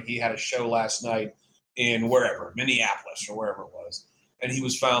this morning. He had a show last night in wherever, Minneapolis or wherever it was. And he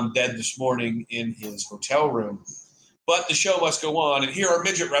was found dead this morning in his hotel room. But the show must go on, and here are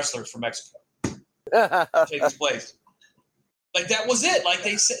midget wrestlers from Mexico take his place. That was it.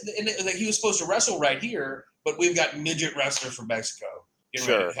 They said he was supposed to wrestle right here, but we've got midget wrestlers from Mexico getting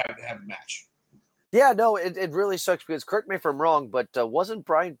ready to have a match. Yeah, no, it really sucks because, correct me if I'm wrong, but wasn't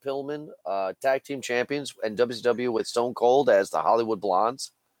Brian Pillman tag team champions in WCW with Stone Cold as the Hollywood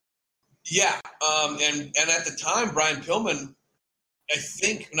Blondes? Yeah, and at the time, Brian Pillman, I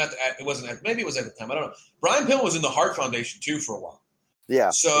think it wasn't. Maybe it was at the time. I don't know. Brian Pillman was in the Hart Foundation too for a while.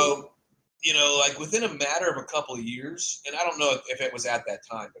 Yeah. So within a matter of a couple of years, and I don't know if it was at that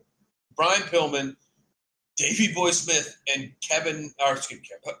time, but Brian Pillman, Davey Boy Smith, and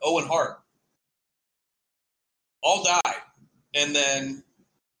Owen Hart all died, and then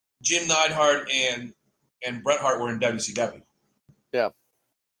Jim Neidhart and Bret Hart were in WCW. Yeah.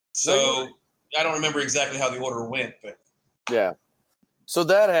 So I don't remember exactly how the order went, but yeah. So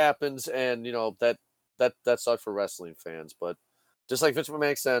that happens, and that sucked for wrestling fans. But just like Vince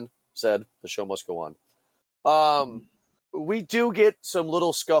McMahon said, the show must go on. We do get some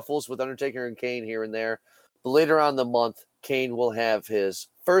little scuffles with Undertaker and Kane here and there. But later on in the month, Kane will have his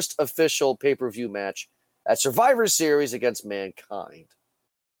first official pay-per-view match at Survivor Series against Mankind.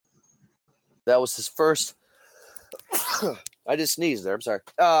 That was his first. I just sneezed there. I'm sorry.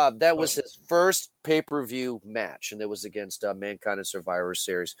 That was his first pay-per-view match, and it was against Mankind in Survivor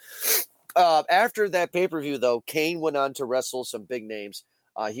Series. After that pay-per-view, though, Kane went on to wrestle some big names.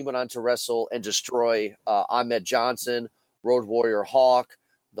 He went on to wrestle and destroy Ahmed Johnson, Road Warrior Hawk,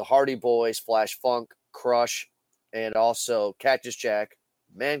 the Hardy Boys, Flash Funk, Crush, and also Cactus Jack,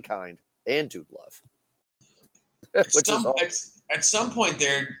 Mankind, and Dude Love. At some point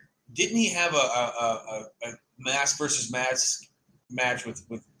there, didn't he have a mask versus mask match with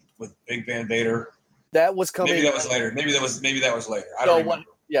Big Van Vader? That was coming. Maybe that was later. Maybe that was later. I don't remember.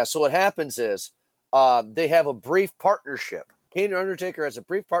 So what happens is they have a brief partnership. Kane and Undertaker has a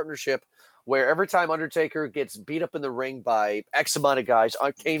brief partnership where every time Undertaker gets beat up in the ring by X amount of guys,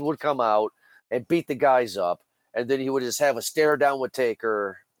 Kane would come out and beat the guys up, and then he would just have a stare down with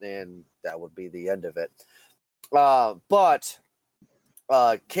Taker, and that would be the end of it. But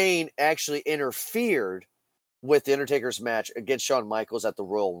Kane actually interfered with the Undertaker's match against Shawn Michaels at the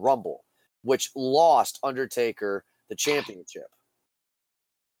Royal Rumble, which lost Undertaker the championship.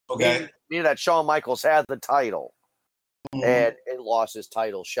 Okay. Meaning that Shawn Michaels had the title, and it lost his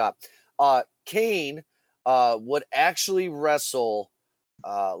title shot. Kane would actually wrestle.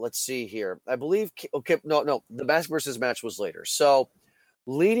 Let's see here. I believe. Okay, no. The mask versus match was later. So,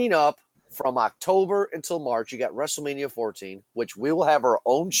 leading up from October until March, you got WrestleMania 14, which we will have our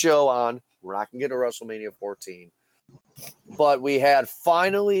own show on. We're not going to get to WrestleMania 14. But we had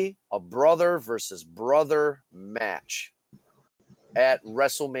finally a brother versus brother match at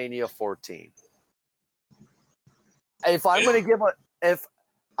WrestleMania 14. If I'm going to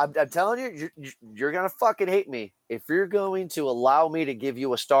I'm telling you, you're going to fucking hate me. If you're going to allow me to give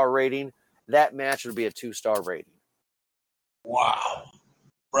you a star rating, that match would be a 2-star rating. Wow.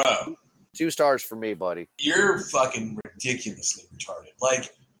 Bro. 2 stars for me, buddy. You're fucking ridiculously retarded.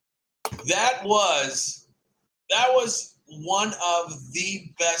 That was one of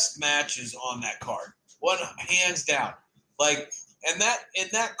the best matches on that card. One hands down. And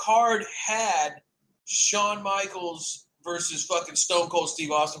that card had Shawn Michaels versus fucking Stone Cold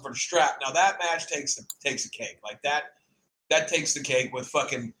Steve Austin for the strap. Now that match takes the cake. That takes the cake with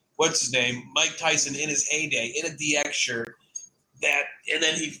fucking what's his name, Mike Tyson in his heyday in a DX shirt, and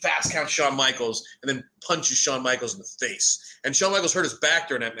then he fast counts Shawn Michaels and then punches Shawn Michaels in the face. And Shawn Michaels hurt his back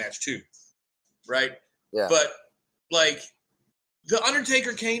during that match too, right? Yeah. But like the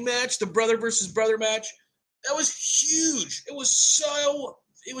Undertaker Kane match, the brother versus brother match, that was huge. It was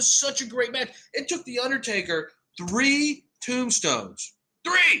such a great match. It took the Undertaker 3 tombstones,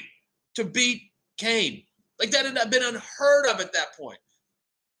 3, to beat Kane. Like that had been unheard of at that point.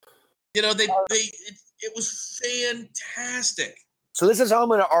 You know, it was fantastic. So this is how I'm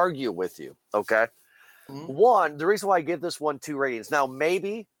going to argue with you, okay? Mm-hmm. One, the reason why I give this one 2 ratings. Now,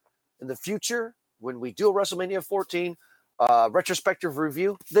 maybe in the future, when we do a WrestleMania 14 retrospective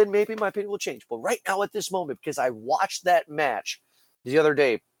review, then maybe my opinion will change. But right now at this moment, because I watched that match the other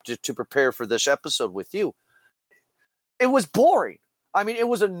day to prepare for this episode with you, it was boring. I mean, it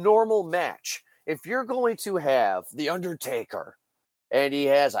was a normal match. If you're going to have The Undertaker and he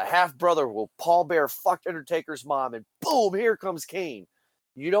has a half-brother who Paul Bear fucked Undertaker's mom, and boom, here comes Kane.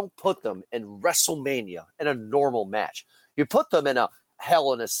 You don't put them in WrestleMania in a normal match. You put them in a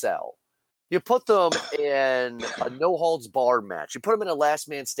Hell in a Cell. You put them in a no-holds-barred match. You put them in a last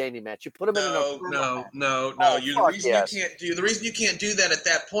man standing match. You put them in a No. Oh, The reason you can't do that at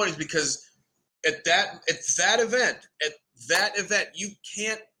that point is because at that event,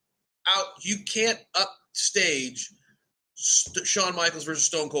 you can't upstage Shawn Michaels versus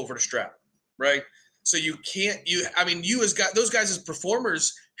Stone Cold for the strap, right? So you can't. Those guys as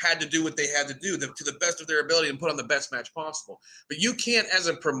performers had to do what they had to do to the best of their ability and put on the best match possible. But you can't, as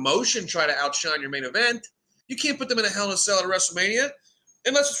a promotion, try to outshine your main event. You can't put them in a Hell in a Cell at WrestleMania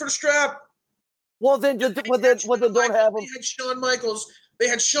unless it's for the strap. Well, then don't have them. They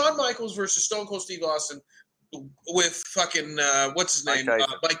had Shawn Michaels versus Stone Cold Steve Austin with fucking what's his name,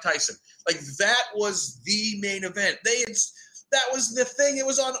 Mike Tyson. Like that was the main event. That was the thing. It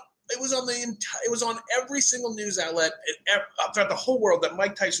was on every single news outlet throughout the whole world that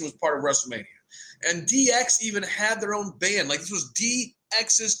Mike Tyson was part of WrestleMania. And DX even had their own band. Like this was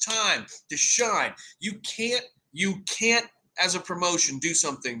DX's time to shine. You can't as a promotion do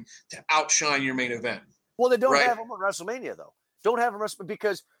something to outshine your main event. Well, they don't have them at WrestleMania though. Don't have them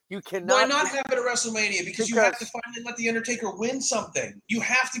because you cannot. Why not have it at WrestleMania? Because you have to finally let The Undertaker win something. You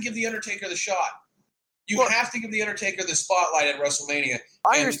have to give The Undertaker the shot. You have to give The Undertaker the spotlight at WrestleMania.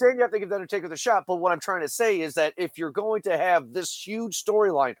 I understand you have to give The Undertaker the shot, but what I'm trying to say is that if you're going to have this huge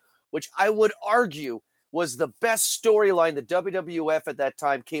storyline, which I would argue was the best storyline the WWF at that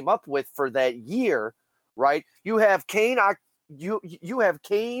time came up with for that year, right? You have Kane. You have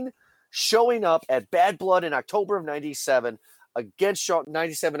Kane showing up at Bad Blood in October of '97 against Shawn,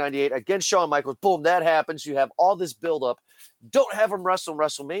 97-98 against Shawn Michaels. Boom, that happens. You have all this buildup. Don't have them wrestle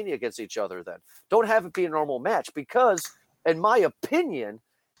WrestleMania against each other then. Don't have it be a normal match because, in my opinion,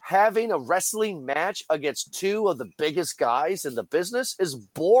 having a wrestling match against 2 of the biggest guys in the business is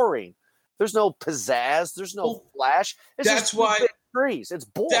boring. There's no pizzazz. There's no flash. It's boring.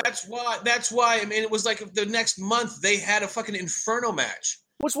 That's why. I mean, it was like the next month they had a fucking Inferno match.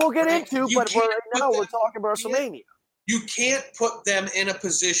 Which we'll get into, but right now we're talking about WrestleMania. You can't put them in a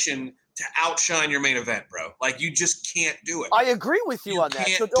position to outshine your main event, bro. Like, you just can't do it. I agree with you on that.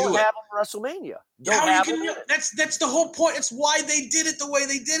 So don't have them at WrSmania. That's the whole point. It's why they did it the way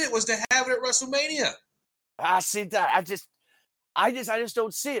they did it, was to have it at WrestleMania. I see that. I just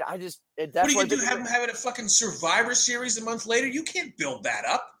don't see it. What are you going to do? Have it at fucking Survivor Series a month later? You can't build that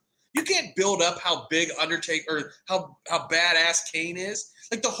up. You can't build up how big Undertaker or how badass Kane is.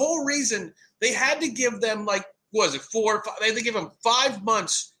 Like, the whole reason they had to give them, like, what was it, 4 or 5? They had to give him 5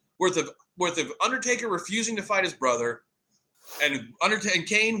 months worth of Undertaker refusing to fight his brother, and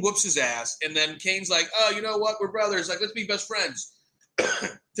Kane whoops his ass, and then Kane's like, oh, you know what, we're brothers, like, let's be best friends,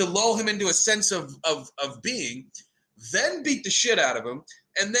 to lull him into a sense of being, then beat the shit out of him,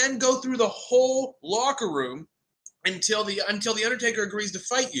 and then go through the whole locker room until the Undertaker agrees to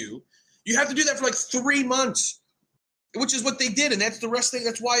fight you. You have to do that for like 3 months. Which is what they did, and that's the rest thing.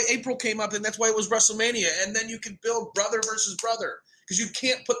 That's why April came up, and that's why it was WrestleMania. And then you can build brother versus brother, because you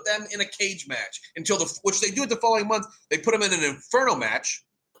can't put them in a cage match which they do it the following month. They put them in an Inferno match.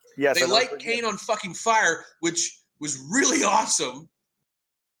 Yes, they light Kane on fucking fire, which was really awesome.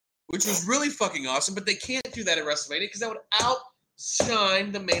 Which was really fucking awesome, but they can't do that at WrestleMania because that would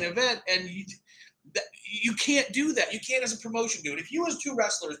outshine the main event, and you can't do that. You can't, as a promotion, do it. If you as 2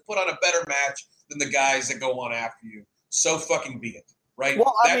 wrestlers put on a better match than the guys that go on after you, so fucking be it, right?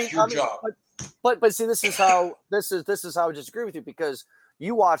 Well, that's your job. But see, this is how I disagree with you, because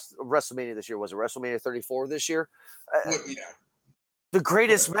you watched WrestleMania this year. Was it WrestleMania 34 this year? Yeah. The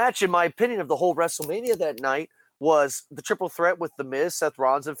greatest match, in my opinion, of the whole WrestleMania that night was the triple threat with The Miz, Seth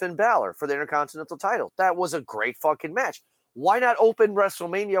Rollins, and Finn Balor for the Intercontinental title. That was a great fucking match. Why not open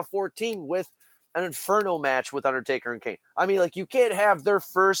WrestleMania 14 with an Inferno match with Undertaker and Kane? I mean, like, you can't have their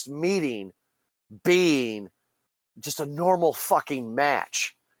first meeting being just a normal fucking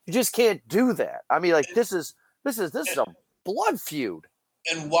match. You just can't do that. I mean, like, this is a blood feud.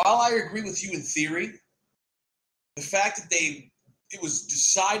 And while I agree with you in theory, the fact that it was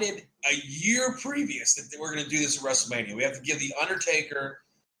decided a year previous that they were going to do this at WrestleMania. We have to give the Undertaker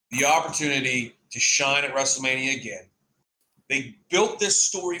the opportunity to shine at WrestleMania again. They built this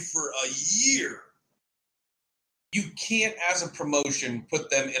story for a year. You can't, as a promotion, put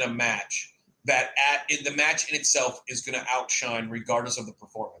them in a match that the match in itself is going to outshine, regardless of the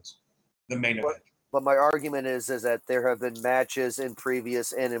performance, the main event. But my argument is that there have been matches in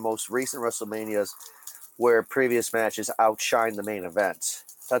previous and in most recent WrestleManias where previous matches outshine the main event.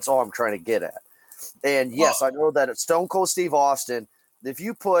 That's all I'm trying to get at. And yes, I know that it's Stone Cold Steve Austin. If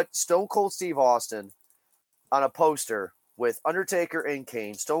you put Stone Cold Steve Austin on a poster with Undertaker and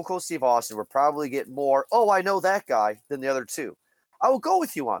Kane, Stone Cold Steve Austin would probably get more, oh, I know that guy, than the other two. I will go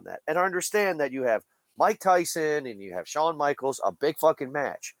with you on that. And I understand that you have Mike Tyson and you have Shawn Michaels, a big fucking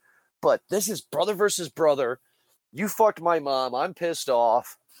match. But this is brother versus brother. You fucked my mom. I'm pissed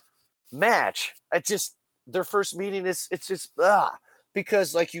off. Match. It's just, their first meeting it's just,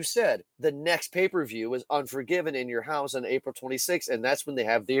 because like you said, the next pay-per-view is Unforgiven in your house on April 26th, and that's when they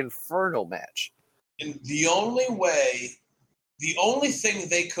have the Inferno match. And the only thing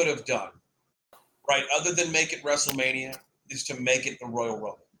they could have done, right, other than make it WrestleMania, is to make it the Royal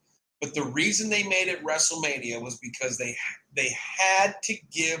Rumble. But the reason they made it WrestleMania was because they had to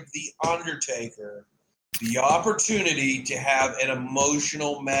give the Undertaker the opportunity to have an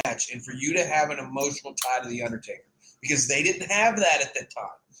emotional match and for you to have an emotional tie to the Undertaker, because they didn't have that at that time.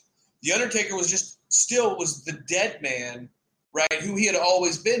 The Undertaker was was the dead man, right, who he had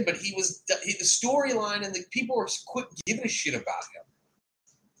always been, but the storyline and the people were quit giving a shit about him.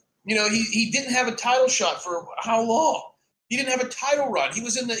 You know, he didn't have a title shot for how long? He didn't have a title run. The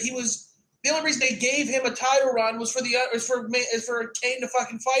only reason they gave him a title run was for Kane to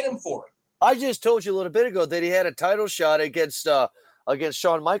fucking fight him for it. I just told you a little bit ago that he had a title shot against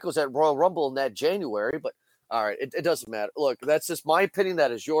Shawn Michaels at Royal Rumble in that January, but all right, it doesn't matter. Look, that's just my opinion. That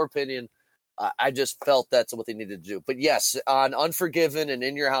is your opinion. I just felt that's what they needed to do. But yes, on Unforgiven and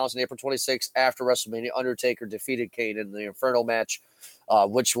In Your House on April 26th after WrestleMania, Undertaker defeated Kane in the Inferno match,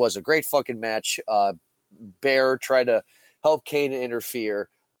 which was a great fucking match. Bear tried to help Kane interfere,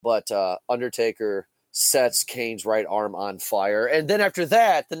 but Undertaker sets Kane's right arm on fire. And then after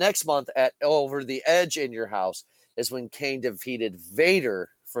that, the next month at Over the Edge in Your House is when Kane defeated Vader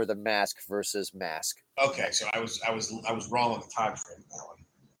for the Mask versus Mask. Okay, so I was wrong on the time frame of that one.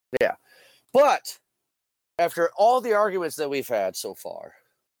 Yeah. But after all the arguments that we've had so far,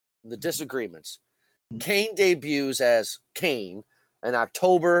 the disagreements, Kane debuts as Kane in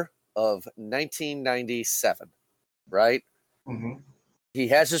October of 1997, right? Mm-hmm. He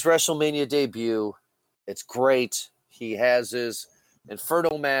has his WrestleMania debut. It's great. He has his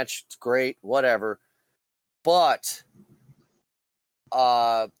Inferno match. It's great, whatever. But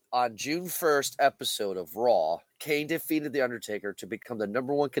on June 1st episode of Raw, Kane defeated The Undertaker to become the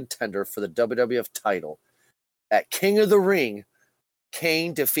number one contender for the WWF title. At King of the Ring,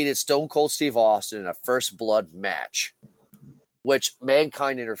 Kane defeated Stone Cold Steve Austin in a first blood match, which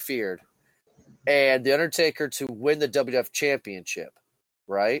Mankind interfered, and The Undertaker to win the WWF Championship,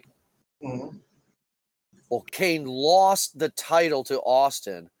 right? Mm-hmm. Well, Kane lost the title to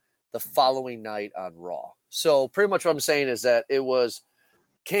Austin the following night on Raw. So pretty much what I'm saying is that it was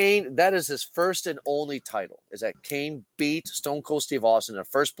Kane, that is his first and only title, is that Kane beat Stone Cold Steve Austin in a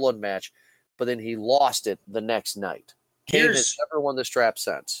first blood match, but then he lost it the next night. Kane has never won the strap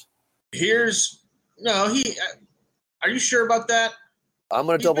since. Are you sure about that? I'm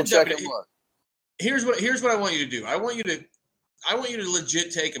going to double check and look. Here's what I want you to do. I want you to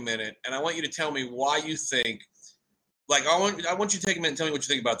legit take a minute, and I want you to tell me why you think. Like, I want you to take a minute and tell me what you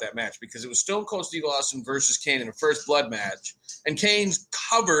think about that match, because it was Stone Cold Steve Austin versus Kane in a first blood match, and Kane's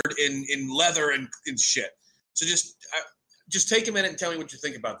covered in leather and shit. So just take a minute and tell me what you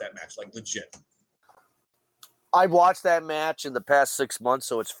think about that match, like legit. I watched that match in the past 6 months,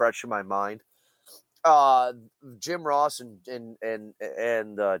 so it's fresh in my mind. Jim Ross and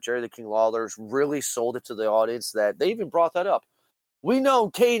Jerry the King Lawler really sold it to the audience that they even brought that up. We know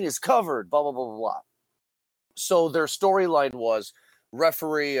Kane is covered, blah, blah, blah, blah, blah. So their storyline was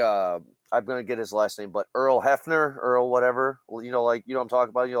referee, I'm going to get his last name, but Earl whatever. Well, what I'm talking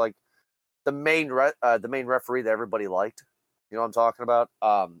about? Like the main referee that everybody liked. You know what I'm talking about?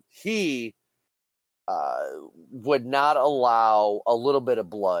 He would not allow a little bit of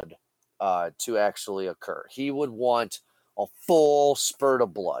blood to actually occur. He would want a full spurt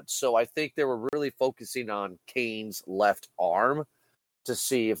of blood. So I think they were really focusing on Kane's left arm to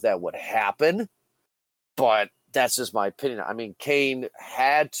see if that would happen. But that's just my opinion. I mean, Kane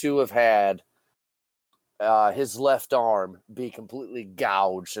had to have had his left arm be completely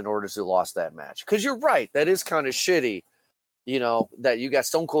gouged in order to lost that match. Because you're right, that is kind of shitty, that you got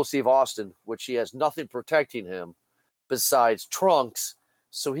Stone Cold Steve Austin, which he has nothing protecting him besides trunks,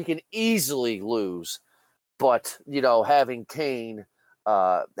 so he can easily lose. But, having Kane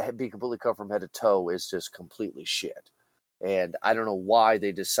be completely covered from head to toe is just completely shit. And I don't know why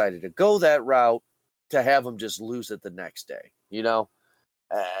they decided to go that route to have him just lose it the next day.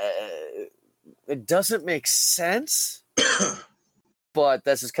 It doesn't make sense, but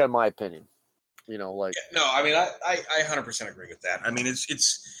that's just kind of my opinion. No, I mean, I 100% agree with that. I mean,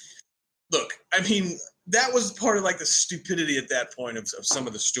 it's look, I mean, that was part of like the stupidity at that point of some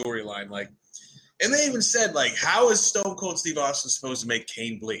of the storyline. Like, and they even said, like, how is Stone Cold Steve Austin supposed to make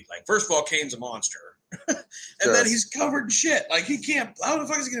Kane bleed? Like, first of all, Kane's a monster. And then he's covered in shit. Like, he can't, how the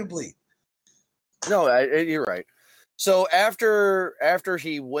fuck is he going to bleed? No, you're right. So after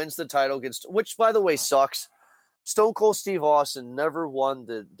he wins the title against, which by the way sucks, Stone Cold Steve Austin never won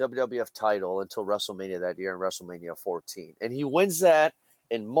the WWF title until WrestleMania that year in WrestleMania 14. And he wins that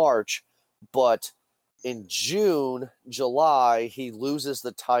in March, but in July, he loses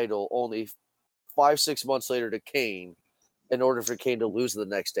the title only 5-6 months later to Kane in order for Kane to lose the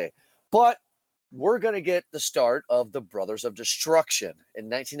next day. But we're going to get the start of the Brothers of Destruction. In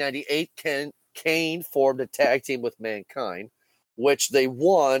 1998, Kane formed a tag team with Mankind, which they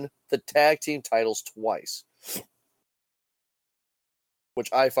won the tag team titles twice,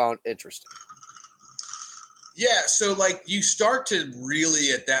 which I found interesting. Yeah, so like you start to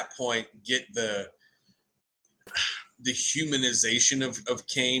really at that point get the humanization of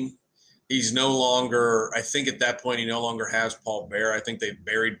Kane. He's no longer, I think at that point, he no longer has Paul Bearer. I think they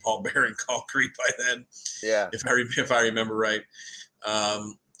buried Paul Bearer in concrete by then. Yeah. If I remember right.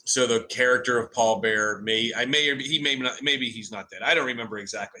 So the character of Paul Bearer maybe he's not dead. I don't remember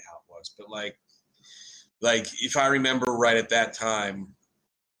exactly how it was, but like if I remember right at that time,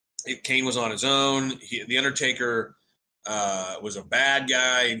 Kane was on his own. The Undertaker was a bad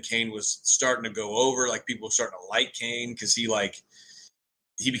guy, and Kane was starting to go over. Like people were starting to like Kane because he wasn't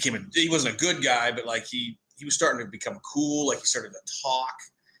a good guy, but like he was starting to become cool. Like he started to talk.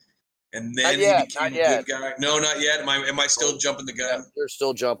 And then he became a good guy. No, not yet. Am I still jumping the gun? Yeah, you're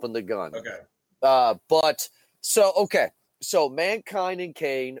still jumping the gun. Okay. So Mankind and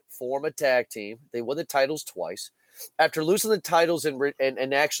Kane form a tag team. They win the titles twice. After losing the titles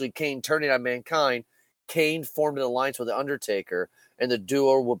and actually Kane turning on Mankind, Kane formed an alliance with the Undertaker, and the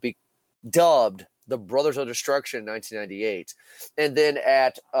duo will be dubbed the Brothers of Destruction in 1998. And then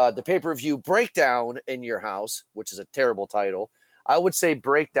at the pay-per-view Breakdown in Your House, which is a terrible title, I would say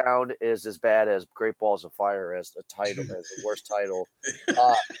Breakdown is as bad as Great Balls of Fire as the title, as the worst title.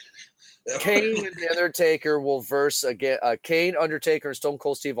 Kane and the Undertaker will verse again. Kane, Undertaker, and Stone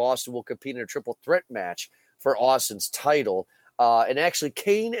Cold Steve Austin will compete in a triple threat match for Austin's title. And actually,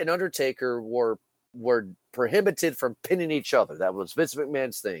 Kane and Undertaker were prohibited from pinning each other. That was Vince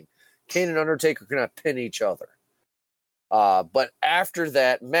McMahon's thing. Kane and Undertaker cannot pin each other. But after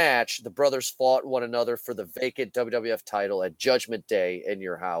that match, the brothers fought one another for the vacant WWF title at Judgment Day in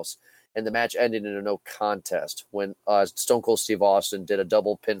Your House. And the match ended in a no contest when Stone Cold Steve Austin did a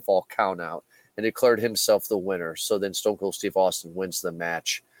double pinfall countout and declared himself the winner. So then Stone Cold Steve Austin wins the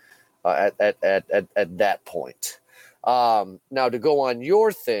match at that point. Now, to go on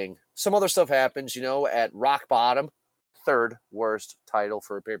your thing, some other stuff happens, at Rock Bottom, third worst title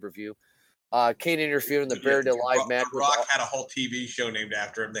for a pay-per-view. Kane interfered in the Buried Alive match. Rock had a whole TV show named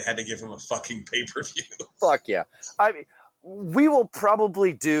after him. They had to give him a fucking pay-per-view. Fuck yeah. I mean, we will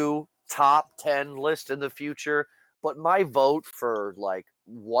probably do top 10 list in the future, but my vote for like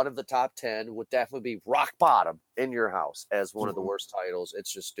one of the top 10 would definitely be Rock Bottom in Your House as one of the worst titles.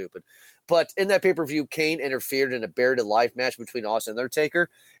 It's just stupid. But in that pay-per-view, Kane interfered in a Buried Alive match between Austin and Undertaker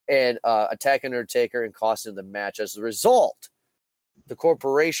and attacked Undertaker and cost him the match. As a result, the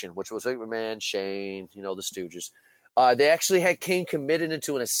corporation, which was McMahon, Shane, the Stooges, they actually had Kane committed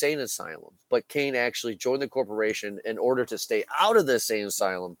into an insane asylum, but Kane actually joined the corporation in order to stay out of the insane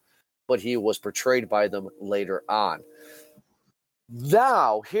asylum, but he was portrayed by them later on.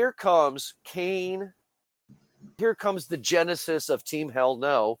 Now, here comes Kane. Here comes the genesis of Team Hell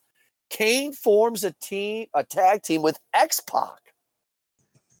No. Kane forms a tag team with X-Pac.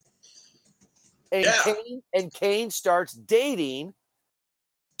 And Kane starts dating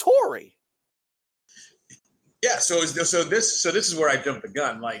Tori. Yeah, so this is where I jumped the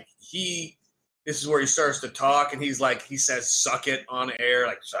gun. Like he this is where he starts to talk, and he says "suck it" on air,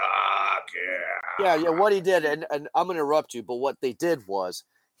 like "suck it." Yeah. What he did, and I'm going to interrupt you, but what they did was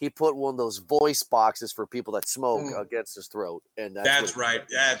he put one of those voice boxes for people that smoke against his throat, and that's right.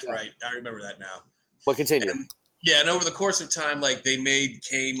 That's right. I remember that now. But continue. And over the course of time, like they made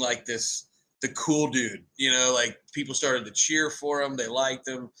Kane like the cool dude. Like people started to cheer for him. They liked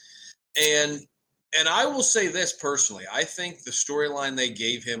him, and I will say this personally, I think the storyline they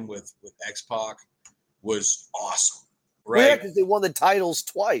gave him with X-Pac was awesome. Right? Well, yeah, because they won the titles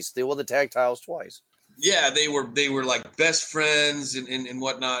twice. They won the tag titles twice. Yeah, they were like best friends and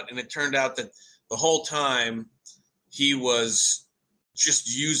whatnot. And it turned out that the whole time he was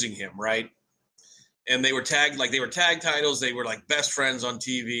just using him, right? And they were tag titles. They were like best friends on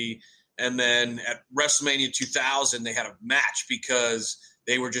TV. And then at WrestleMania 2000, they had a match because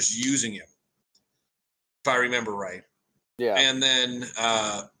they were just using him, if I remember right. Yeah. And then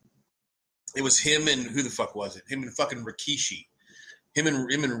it was him and who the fuck was it? Him and fucking Rikishi. Him and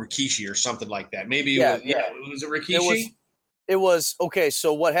Rikishi or something like that. Maybe was it Rikishi? It was okay.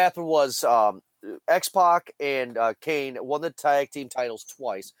 So what happened was X-Pac and Kane won the tag team titles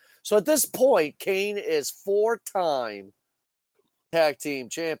twice. So at this point, Kane is 4-time tag team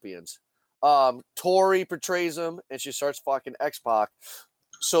champions. Tori portrays him, and she starts fucking X-Pac.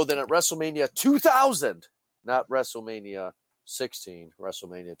 So then at WrestleMania 2000, not WrestleMania 16,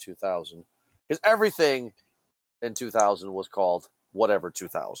 WrestleMania 2000, because everything in 2000 was called whatever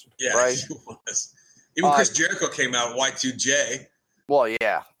 2000. Yeah, right? It was. Even Chris Jericho came out Y2J. Well,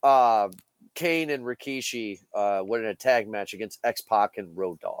 yeah. Kane and Rikishi went in a tag match against X-Pac and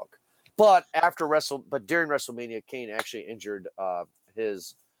Road Dogg. But during WrestleMania, Kane actually injured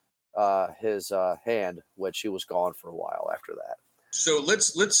his hand, which he was gone for a while after that. So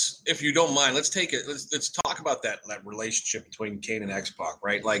let's if you don't mind, let's talk about that relationship between Kane and X-Pac,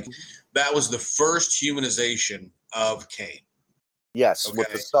 right? Like that was the first humanization of Kane. Yes, okay.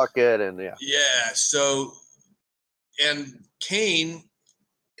 With the suck it and yeah. Yeah, so and Kane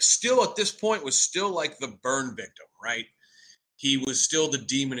still at this point was still like the burn victim, right? He was still the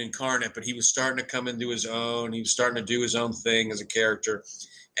demon incarnate, but he was starting to come into his own. He was starting to do his own thing as a character.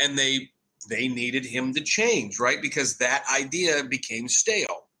 And they needed him to change, right? Because that idea became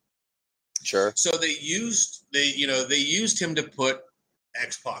stale. Sure. So they used him to put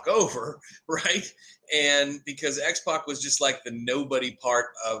X-Pac over, right? And because X-Pac was just like the nobody part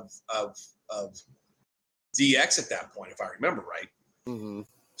of DX at that point, if I remember right. Mm-hmm.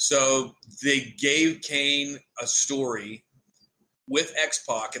 So they gave Kane a story with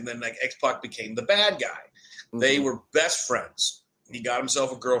X-Pac, and then like X-Pac became the bad guy. Mm-hmm. They were best friends. He got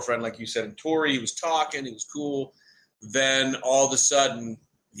himself a girlfriend, like you said, in Tori. He was talking. He was cool. Then all of a sudden,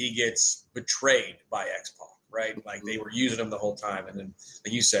 he gets betrayed by X-Pac, right? Like they were using him the whole time. And then,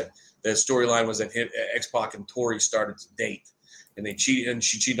 like you said, the storyline was that X-Pac and Tori started to date, and they cheated, and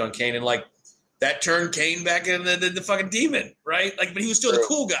she cheated on Kane, and like that turned Kane back into the fucking demon, right? Like, but he was still the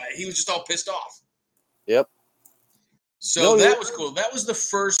cool guy. He was just all pissed off. Yep. So that was cool. That was the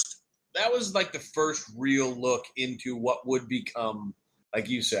first. That was like the first real look into what would become, like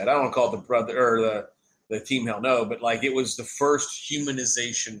you said, I don't want to call it the brother or the Team Hell No, but like it was the first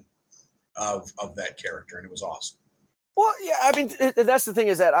humanization of that character, and it was awesome. Well, yeah, I mean, that's the thing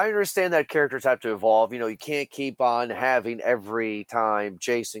is that I understand that characters have to evolve. You know, you can't keep on having every time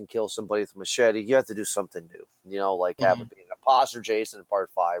Jason kills somebody with a machete. You have to do something new. You know, like have it be an imposter Jason in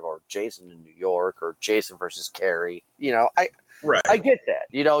Part 5, or Jason in New York, or Jason versus Carrie. You know, I get that.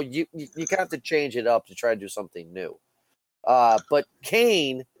 You know, you have to change it up to try to do something new. But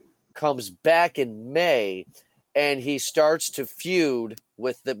Kane comes back in May, and he starts to feud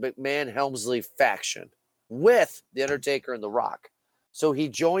with the McMahon-Helmsley faction with The Undertaker and The Rock. So he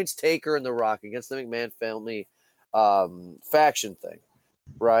joins Taker and The Rock against the McMahon family faction thing,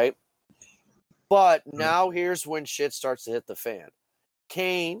 right? But now here's when shit starts to hit the fan.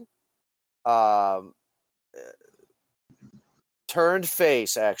 Kane turned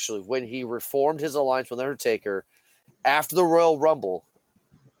face, actually, when he reformed his alliance with Undertaker after the Royal Rumble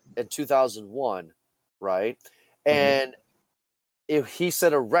in 2001, right? And he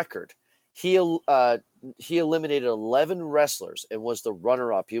set a record. He eliminated 11 wrestlers and was the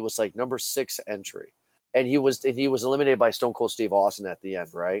runner-up. He was like number 6 entry, and he was eliminated by Stone Cold Steve Austin at the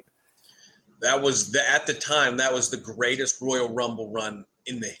end, right? That was at the time. That was the greatest Royal Rumble run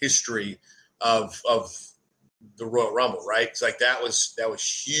in the history of the Royal Rumble, right? It's like that was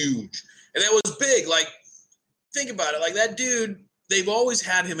huge, and that was big. Like, think about it. Like that dude, they've always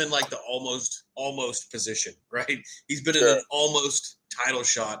had him in like the almost position, right? He's been in an almost title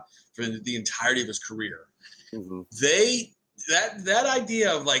shot for the entirety of his career. They that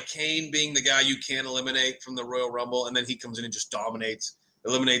idea of like Kane being the guy you can't eliminate from the Royal Rumble, and then he comes in and just dominates,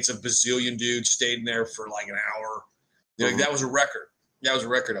 eliminates a bazillion dudes, stayed in there for like an hour. That was a record. That was a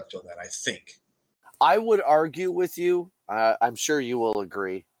record up till then, I think. I would argue with you. I'm sure you will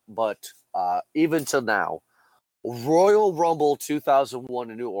agree, but even till now, Royal Rumble 2001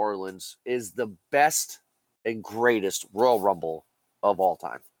 in New Orleans is the best and greatest Royal Rumble of all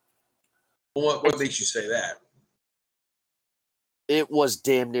time. What makes you say that? It was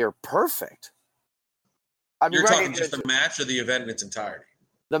damn near perfect. I mean, you're talking just the match or the event in its entirety?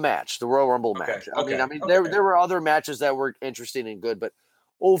 The match, the Royal Rumble match. I mean, there were other matches that were interesting and good, but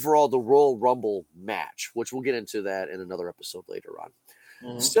overall, the Royal Rumble match, which we'll get into that in another episode later on.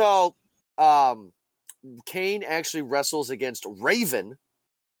 Mm-hmm. So, Kane actually wrestles against Raven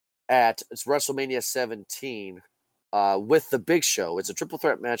at WrestleMania 17 with the Big Show. It's a triple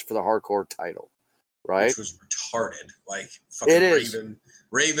threat match for the hardcore title, right? Which was retarded. Like fucking it is.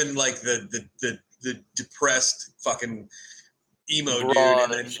 Raven, like the depressed fucking emo dude,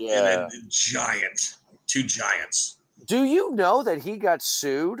 and then giant, two giants. Do you know that he got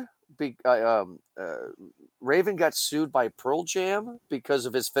sued? Raven got sued by Pearl Jam because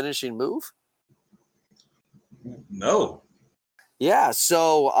of his finishing move? No. Yeah,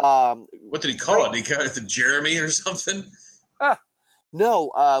 so... what did he call it? Did he call it the Jeremy or something?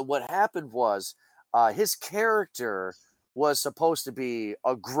 No, what happened was his character was supposed to be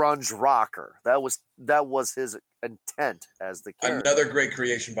a grunge rocker. That was his intent as the character. Another great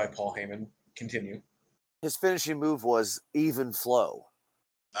creation by Paul Heyman. Continue. His finishing move was even flow.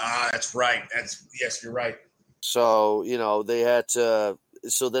 Ah, that's right. Yes, you're right. So, they had to.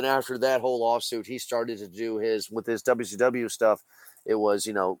 So then after that whole lawsuit, he started to do with his WCW stuff. It was,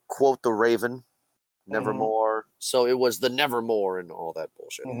 quote the Raven, Nevermore. Mm-hmm. So it was the Nevermore and all that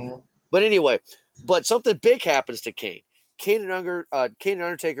bullshit. Mm-hmm. But anyway, something big happens to Kane. Kane and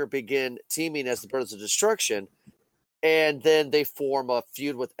Undertaker begin teaming as the Brothers of Destruction, and then they form a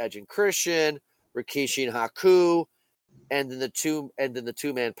feud with Edge and Christian, Rikishi and Haku, and then the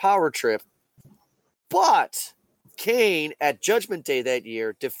two-man power trip. But Kane at Judgment Day that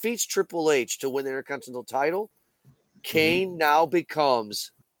year defeats Triple H to win the Intercontinental title. Kane now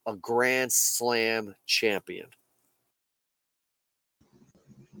becomes a Grand Slam champion.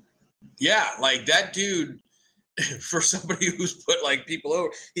 Yeah, like that dude, for somebody who's put like people over,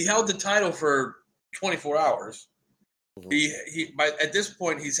 he held the title for 24 hours. Mm-hmm. At this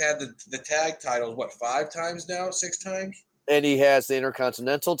point, he's had the tag titles, 5 times now? 6 times? And he has the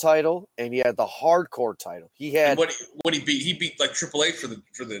Intercontinental title, and he had the Hardcore title. He had what he beat. He beat like Triple H for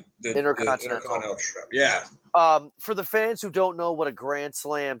the Intercontinental. Yeah. For the fans who don't know what a Grand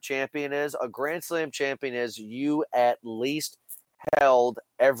Slam champion is, a Grand Slam champion is you at least held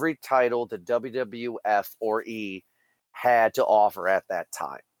every title the WWF or E had to offer at that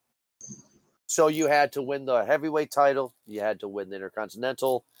time. So you had to win the heavyweight title, you had to win the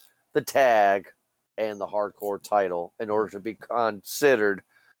Intercontinental, the tag, and the Hardcore title in order to be considered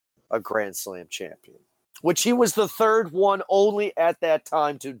a Grand Slam champion, which he was the third one only at that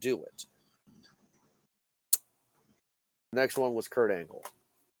time to do it. Next one was Kurt Angle.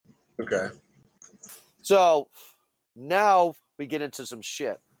 Okay. So now we get into some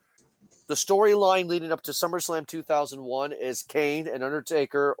shit. The storyline leading up to SummerSlam 2001 is Kane and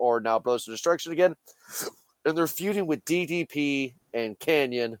Undertaker, or now Brothers of Destruction again, and they're feuding with DDP and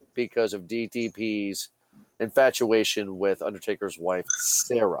Kanyon because of DDP's infatuation with Undertaker's wife,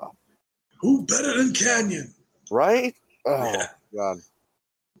 Sarah. Who better than Kanyon? Right? Oh, yeah. God.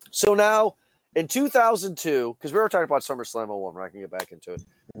 So now, in 2002, because we were talking about SummerSlam 01, we're not going to get back into it.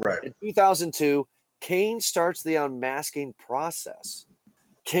 Right. In 2002, Kane starts the unmasking process.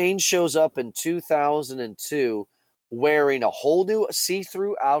 Kane shows up in 2002 wearing a whole new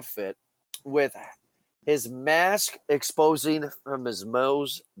see-through outfit with his mask exposing from his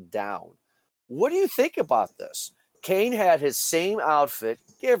nose down. What do you think about this? Kane had his same outfit,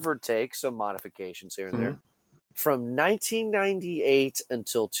 give or take some modifications here and there, from 1998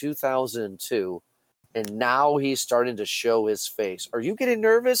 until 2002, and now he's starting to show his face. Are you getting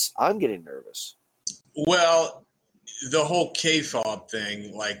nervous? I'm getting nervous. Well, the whole K-fob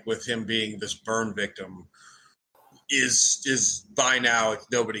thing, like with him being this burn victim, is by now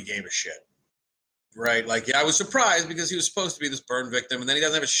nobody gave a shit, right? Like, I was surprised because he was supposed to be this burn victim, and then he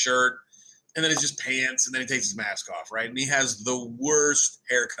doesn't have a shirt, and then it's just pants, and then he takes his mask off, right? And he has the worst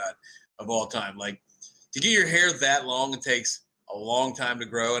haircut of all time. Like, to get your hair that long, it takes a long time to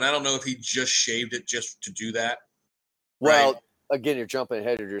grow, and I don't know if he just shaved it just to do that. Well, right? Again, you're jumping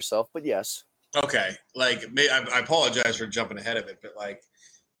ahead of yourself, but yes. Okay, like I apologize for jumping ahead of it, but like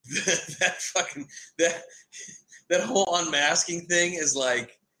that that whole unmasking thing is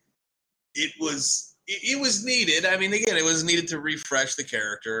like it was needed. I mean, again, it was needed to refresh the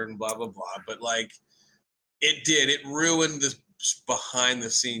character and blah blah blah. But like, it ruined the behind the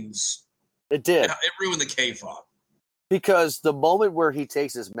scenes. It did. It ruined the K-pop. Because the moment where he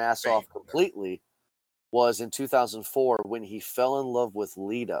takes his mask off completely was in 2004 when he fell in love with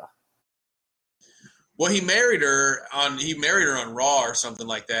Lita. Well, he married her on Raw or something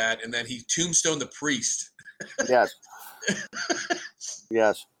like that, and then he tombstoned the priest. Yes.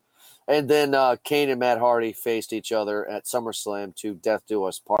 Yes. And then Kane and Matt Hardy faced each other at SummerSlam to Death Do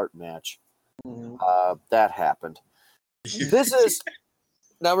Us Part match. Mm-hmm. That happened. This is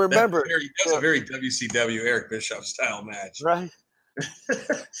now remember that was a very WCW Eric Bischoff style match, right?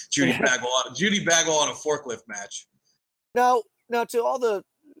 Judy Bagwell on a forklift match. Now to all the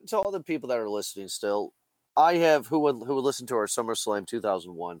people that are listening still, I have who would listen to our SummerSlam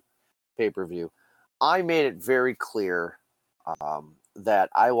 2001 pay-per-view. I made it very clear that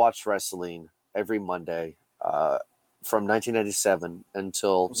I watched wrestling every Monday from 1997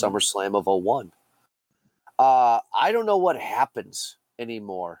 until SummerSlam of 01. I don't know what happens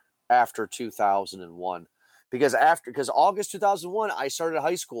anymore after 2001 because August 2001 I started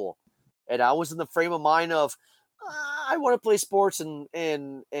high school and I was in the frame of mind of I want to play sports and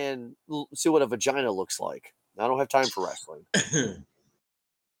see what a vagina looks like. I don't have time for wrestling.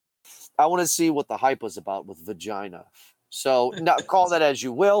 I want to see what the hype was about with vagina. So now, call that as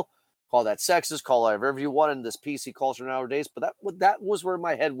you will, call that sexist, call it whatever you want in this PC culture nowadays. But that was where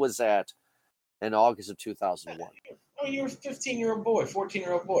my head was at in August of 2001. Oh, you were a 15-year-old boy,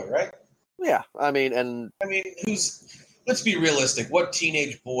 14-year-old boy, right? Yeah, let's be realistic. What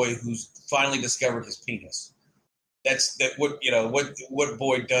teenage boy who's finally discovered his penis? What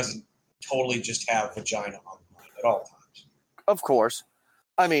boy doesn't totally just have vagina on the mind at all times? Of course.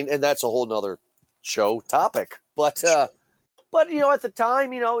 And that's a whole nother show topic. But at the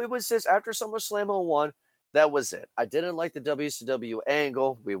time, it was just after SummerSlam 01, that was it. I didn't like the WCW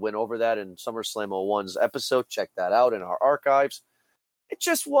angle. We went over that in SummerSlam 01's episode. Check that out in our archives. It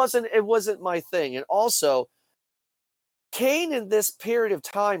wasn't my thing. And also, Kane in this period of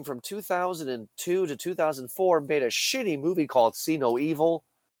time from 2002 to 2004 made a shitty movie called See No Evil,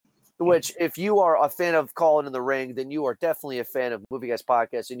 which if you are a fan of Calling in the Ring, then you are definitely a fan of Movie Guys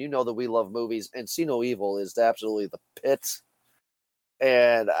Podcast, and you know that we love movies, and See No Evil is absolutely the pits.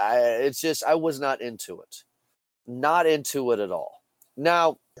 And I was not into it. Not into it at all.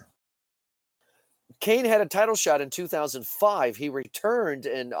 Now, Kane had a title shot in 2005. He returned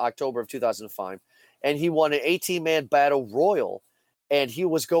in October of 2005, and he won an 18-man battle royal, and he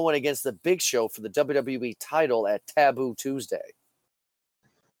was going against the Big Show for the WWE title at Taboo Tuesday.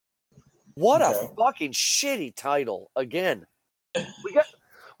 What a fucking shitty title. Again,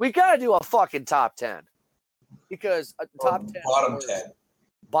 we got to do a fucking top 10. Because top 10.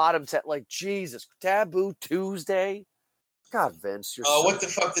 Bottom 10. Like, Jesus. Taboo Tuesday. God, Vince. What the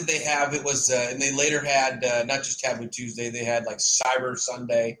fuck did they have? It was, and they later had not just Taboo Tuesday, they had like Cyber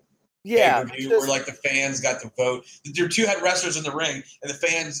Sunday. Yeah. Where like the fans got to vote. There were two had wrestlers in the ring, and the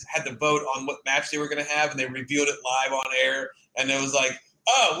fans had to vote on what match they were going to have, and they revealed it live on air. And it was like,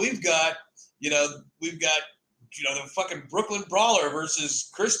 oh, we've got the fucking Brooklyn Brawler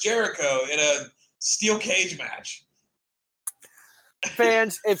versus Chris Jericho in a steel cage match.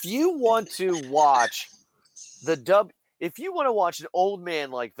 Fans, if you want to watch if you want to watch an old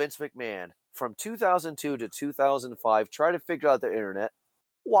man like Vince McMahon from 2002 to 2005 try to figure out the internet,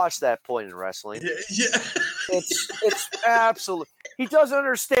 watch that point in wrestling. Yeah. It's absolute. He doesn't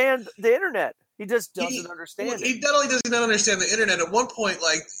understand the internet. He just doesn't understand it. He not only does he not understand the internet, at one point,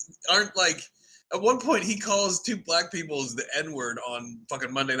 he calls two black people the N-word on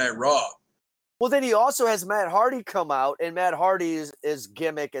fucking Monday Night Raw. Well, then he also has Matt Hardy come out, and Matt Hardy's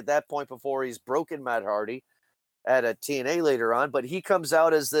gimmick at that point before he's broken Matt Hardy at a TNA later on, but he comes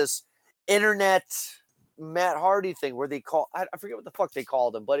out as this internet Matt Hardy thing where they I forget what the fuck they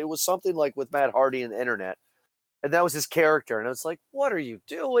called him, but it was something like with Matt Hardy and the internet. And that was his character. And it's like, what are you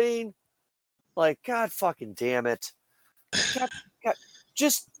doing? Like, God fucking damn it. God,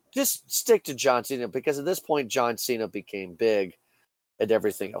 just stick to John Cena, because at this point, John Cena became big and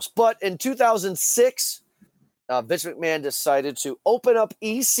everything else. But in 2006, Vince McMahon decided to open up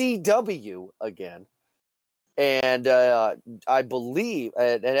ECW again. And I believe,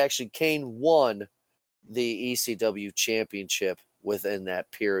 and actually Kane won the ECW championship within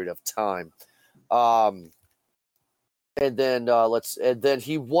that period of time. And then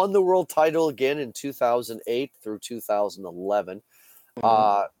he won the world title again in 2008 through 2011.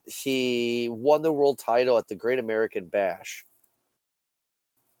 He won the world title at the Great American Bash.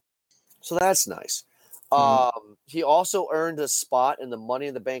 So that's nice. He also earned a spot in the Money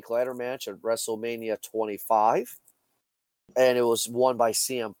in the Bank ladder match at WrestleMania 25, and it was won by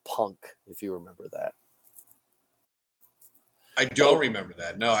CM Punk, if you remember that. I don't remember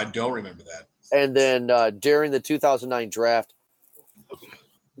that. No, I don't remember that. And then during the 2009 draft,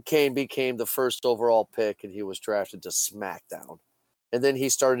 Kane became the first overall pick, and he was drafted to SmackDown. And then he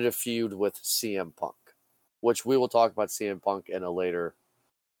started a feud with CM Punk, which we will talk about CM Punk in a later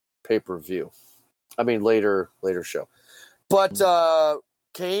pay-per-view. I mean, later show. But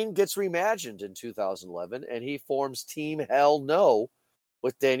Kane gets reimagined in 2011, and he forms Team Hell No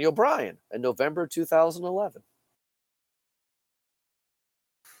with Daniel Bryan in November 2011.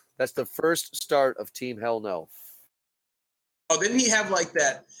 That's the first start of Team Hell No. Oh, didn't he have like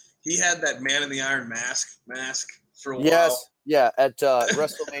that? He had that Man in the Iron mask for a while. Yes, yeah, at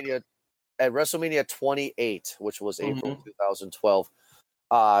WrestleMania, at WrestleMania 28, which was April 2012.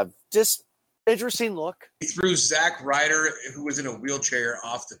 Just interesting look. He threw Zack Ryder, who was in a wheelchair,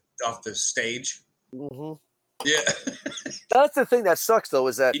 off the stage. Mm-hmm. Yeah, that's the thing that sucks, though,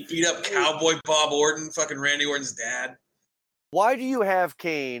 is that he beat up Cowboy Bob Orton, fucking Randy Orton's dad. Why do you have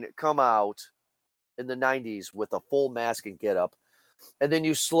Kane come out in the 90s with a full mask and get up, and then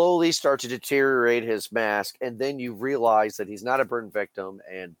you slowly start to deteriorate his mask, and then you realize that he's not a burn victim,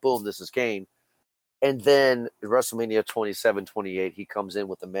 and boom, this is Kane. And then in WrestleMania 27, 28, he comes in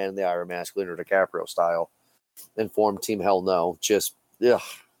with the Man in the Iron Mask, Leonardo DiCaprio style, and formed Team Hell No. Just, ugh.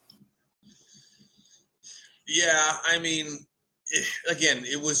 Yeah, I mean, again,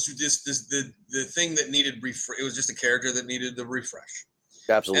 it was just the thing that needed it was just a character that needed the refresh.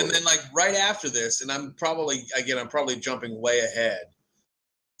 Absolutely. And then, like, right after this, and I'm probably jumping way ahead.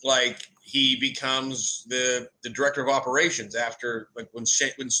 Like, he becomes the director of operations after, like, when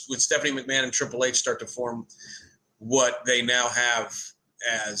Stephanie McMahon and Triple H start to form what they now have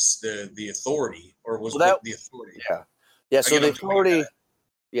as the Authority, or was the Authority. Yeah. So the Authority.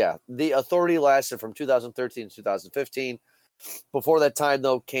 Yeah, the Authority lasted from 2013 to 2015. Before that time,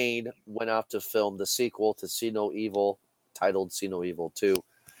 though, Kane went off to film the sequel to See No Evil, titled See No Evil 2.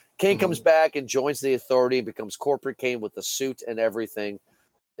 Kane comes back and joins the Authority and becomes Corporate Kane with the suit and everything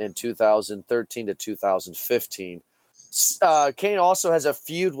in 2013 to 2015. Kane also has a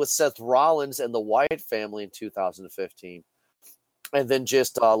feud with Seth Rollins and the Wyatt family in 2015. And then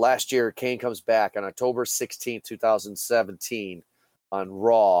just last year, Kane comes back on October 16, 2017 on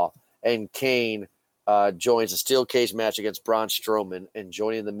Raw, and Kane joins a steel cage match against Braun Strowman and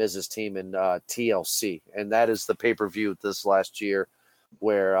joining the Miz's team in TLC. And that is the pay-per-view this last year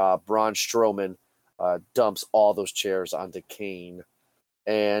where Braun Strowman dumps all those chairs onto Kane.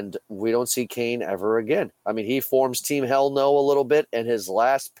 And we don't see Kane ever again. I mean, he forms Team Hell No a little bit, and his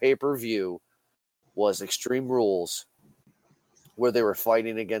last pay-per-view was Extreme Rules, where they were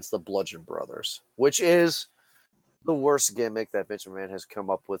fighting against the Bludgeon Brothers, which is the worst gimmick that Vince McMahon has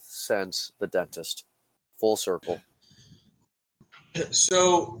come up with since The Dentist. Full circle.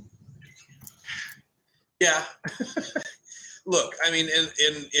 So, yeah. Look, I mean,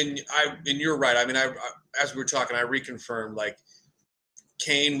 and you're right. I mean, as we were talking, I reconfirmed, like,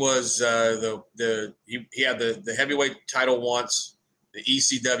 Kane was he had the heavyweight title once, the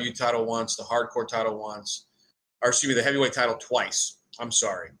ECW title once, the hardcore title once, or excuse me, the heavyweight title twice. I'm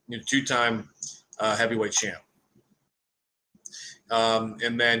sorry, two-time heavyweight champ.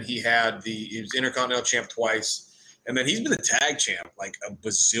 And then he was Intercontinental champ twice, and then he's been the tag champ like a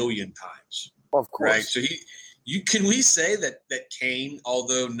bazillion times. Of course, right? So can we say that Kane,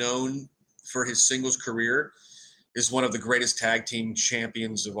 although known for his singles career, is one of the greatest tag team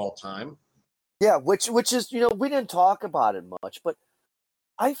champions of all time? Yeah, which is, we didn't talk about it much, but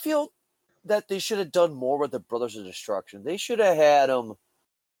I feel that they should have done more with the Brothers of Destruction. They should have had them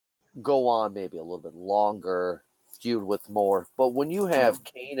go on maybe a little bit longer, feud with more. But when you have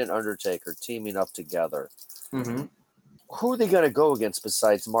Kane and Undertaker teaming up together, who are they going to go against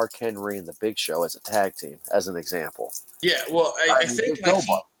besides Mark Henry and the Big Show as a tag team, as an example? Yeah, well, I think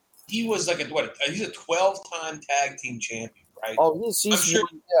he was like he's a 12-time tag team champion, right? Oh,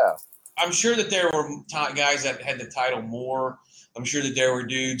 I'm sure that there were guys that had the title more. I'm sure that there were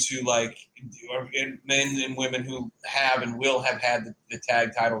dudes who, like, men and women who have and will have had the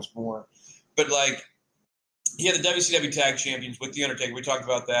tag titles more. But, like, he had the WCW Tag Champions with The Undertaker. We talked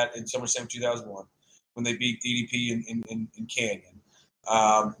about that in SummerSlam 2001 when they beat DDP in Canyon.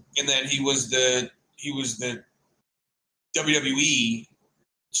 And then he was the WWE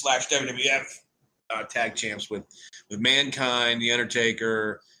 / WWF tag champs with Mankind, The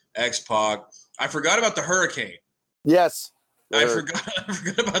Undertaker, X-Pac. I forgot about the Hurricane. Yes. I forgot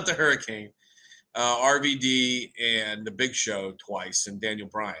about the Hurricane. RVD and the Big Show twice, and Daniel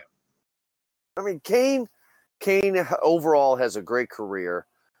Bryan. I mean, Kane overall has a great career.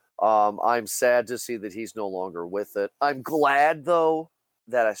 I'm sad to see that he's no longer with it. I'm glad, though,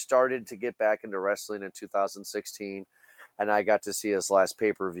 that I started to get back into wrestling in 2016, and I got to see his last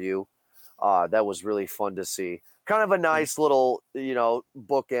pay-per-view. That was really fun to see. Kind of a nice little,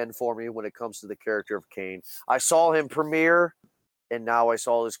 bookend for me when it comes to the character of Kane. I saw him premiere, and now I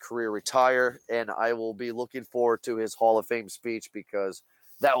saw his career retire, and I will be looking forward to his Hall of Fame speech because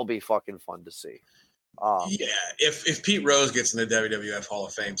that will be fucking fun to see. Yeah, if Pete Rose gets in the WWF Hall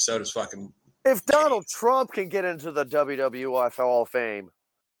of Fame, so does fucking. If Donald Trump can get into the WWF Hall of Fame.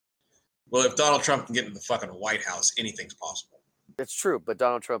 Well, if Donald Trump can get into the fucking White House, anything's possible. It's true, but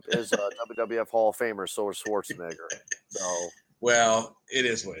Donald Trump is a WWF Hall of Famer, so is Schwarzenegger. So, well, it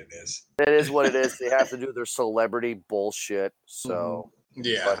is what it is. It is what it is. They have to do their celebrity bullshit. So,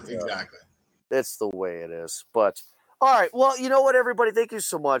 yeah, exactly. It's the way it is. But, all right. Well, you know what, everybody? Thank you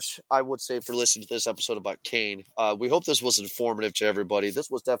so much, I would say, for listening to this episode about Kane. We hope this was informative to everybody. This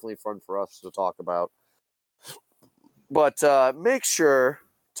was definitely fun for us to talk about. But make sure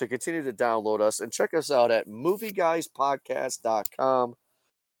to continue to download us and check us out at movieguyspodcast.com,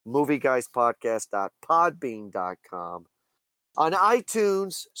 movieguyspodcast.podbean.com. On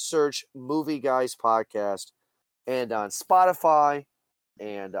iTunes, search Movie Guys Podcast, and on Spotify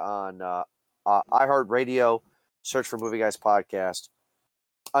and on iHeartRadio, search for Movie Guys Podcast.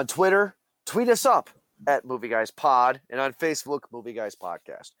 On Twitter, tweet us up at Movie Guys Pod, and on Facebook, Movie Guys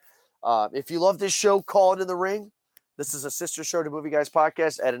Podcast. If you love this show, Call It in the Ring. This is a sister show to Movie Guys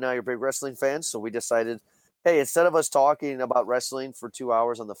Podcast. Ed and I are big wrestling fans, so we decided, hey, instead of us talking about wrestling for 2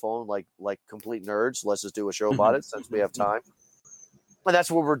 hours on the phone like complete nerds, let's just do a show about it since we have time. And that's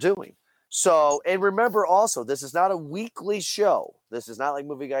what we're doing. So, and remember also, this is not a weekly show. This is not like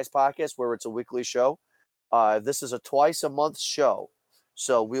Movie Guys Podcast where it's a weekly show. This is a twice a month show.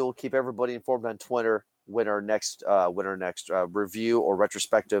 So we will keep everybody informed on Twitter when our next review or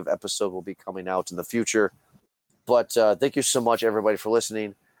retrospective episode will be coming out in the future. But thank you so much, everybody, for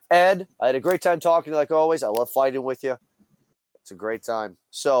listening. Ed, I had a great time talking like always. I love fighting with you. It's a great time.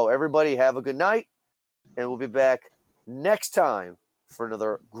 So everybody have a good night, and we'll be back next time for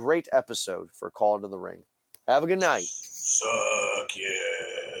another great episode for Call Into the Ring. Have a good night. Suck yeah.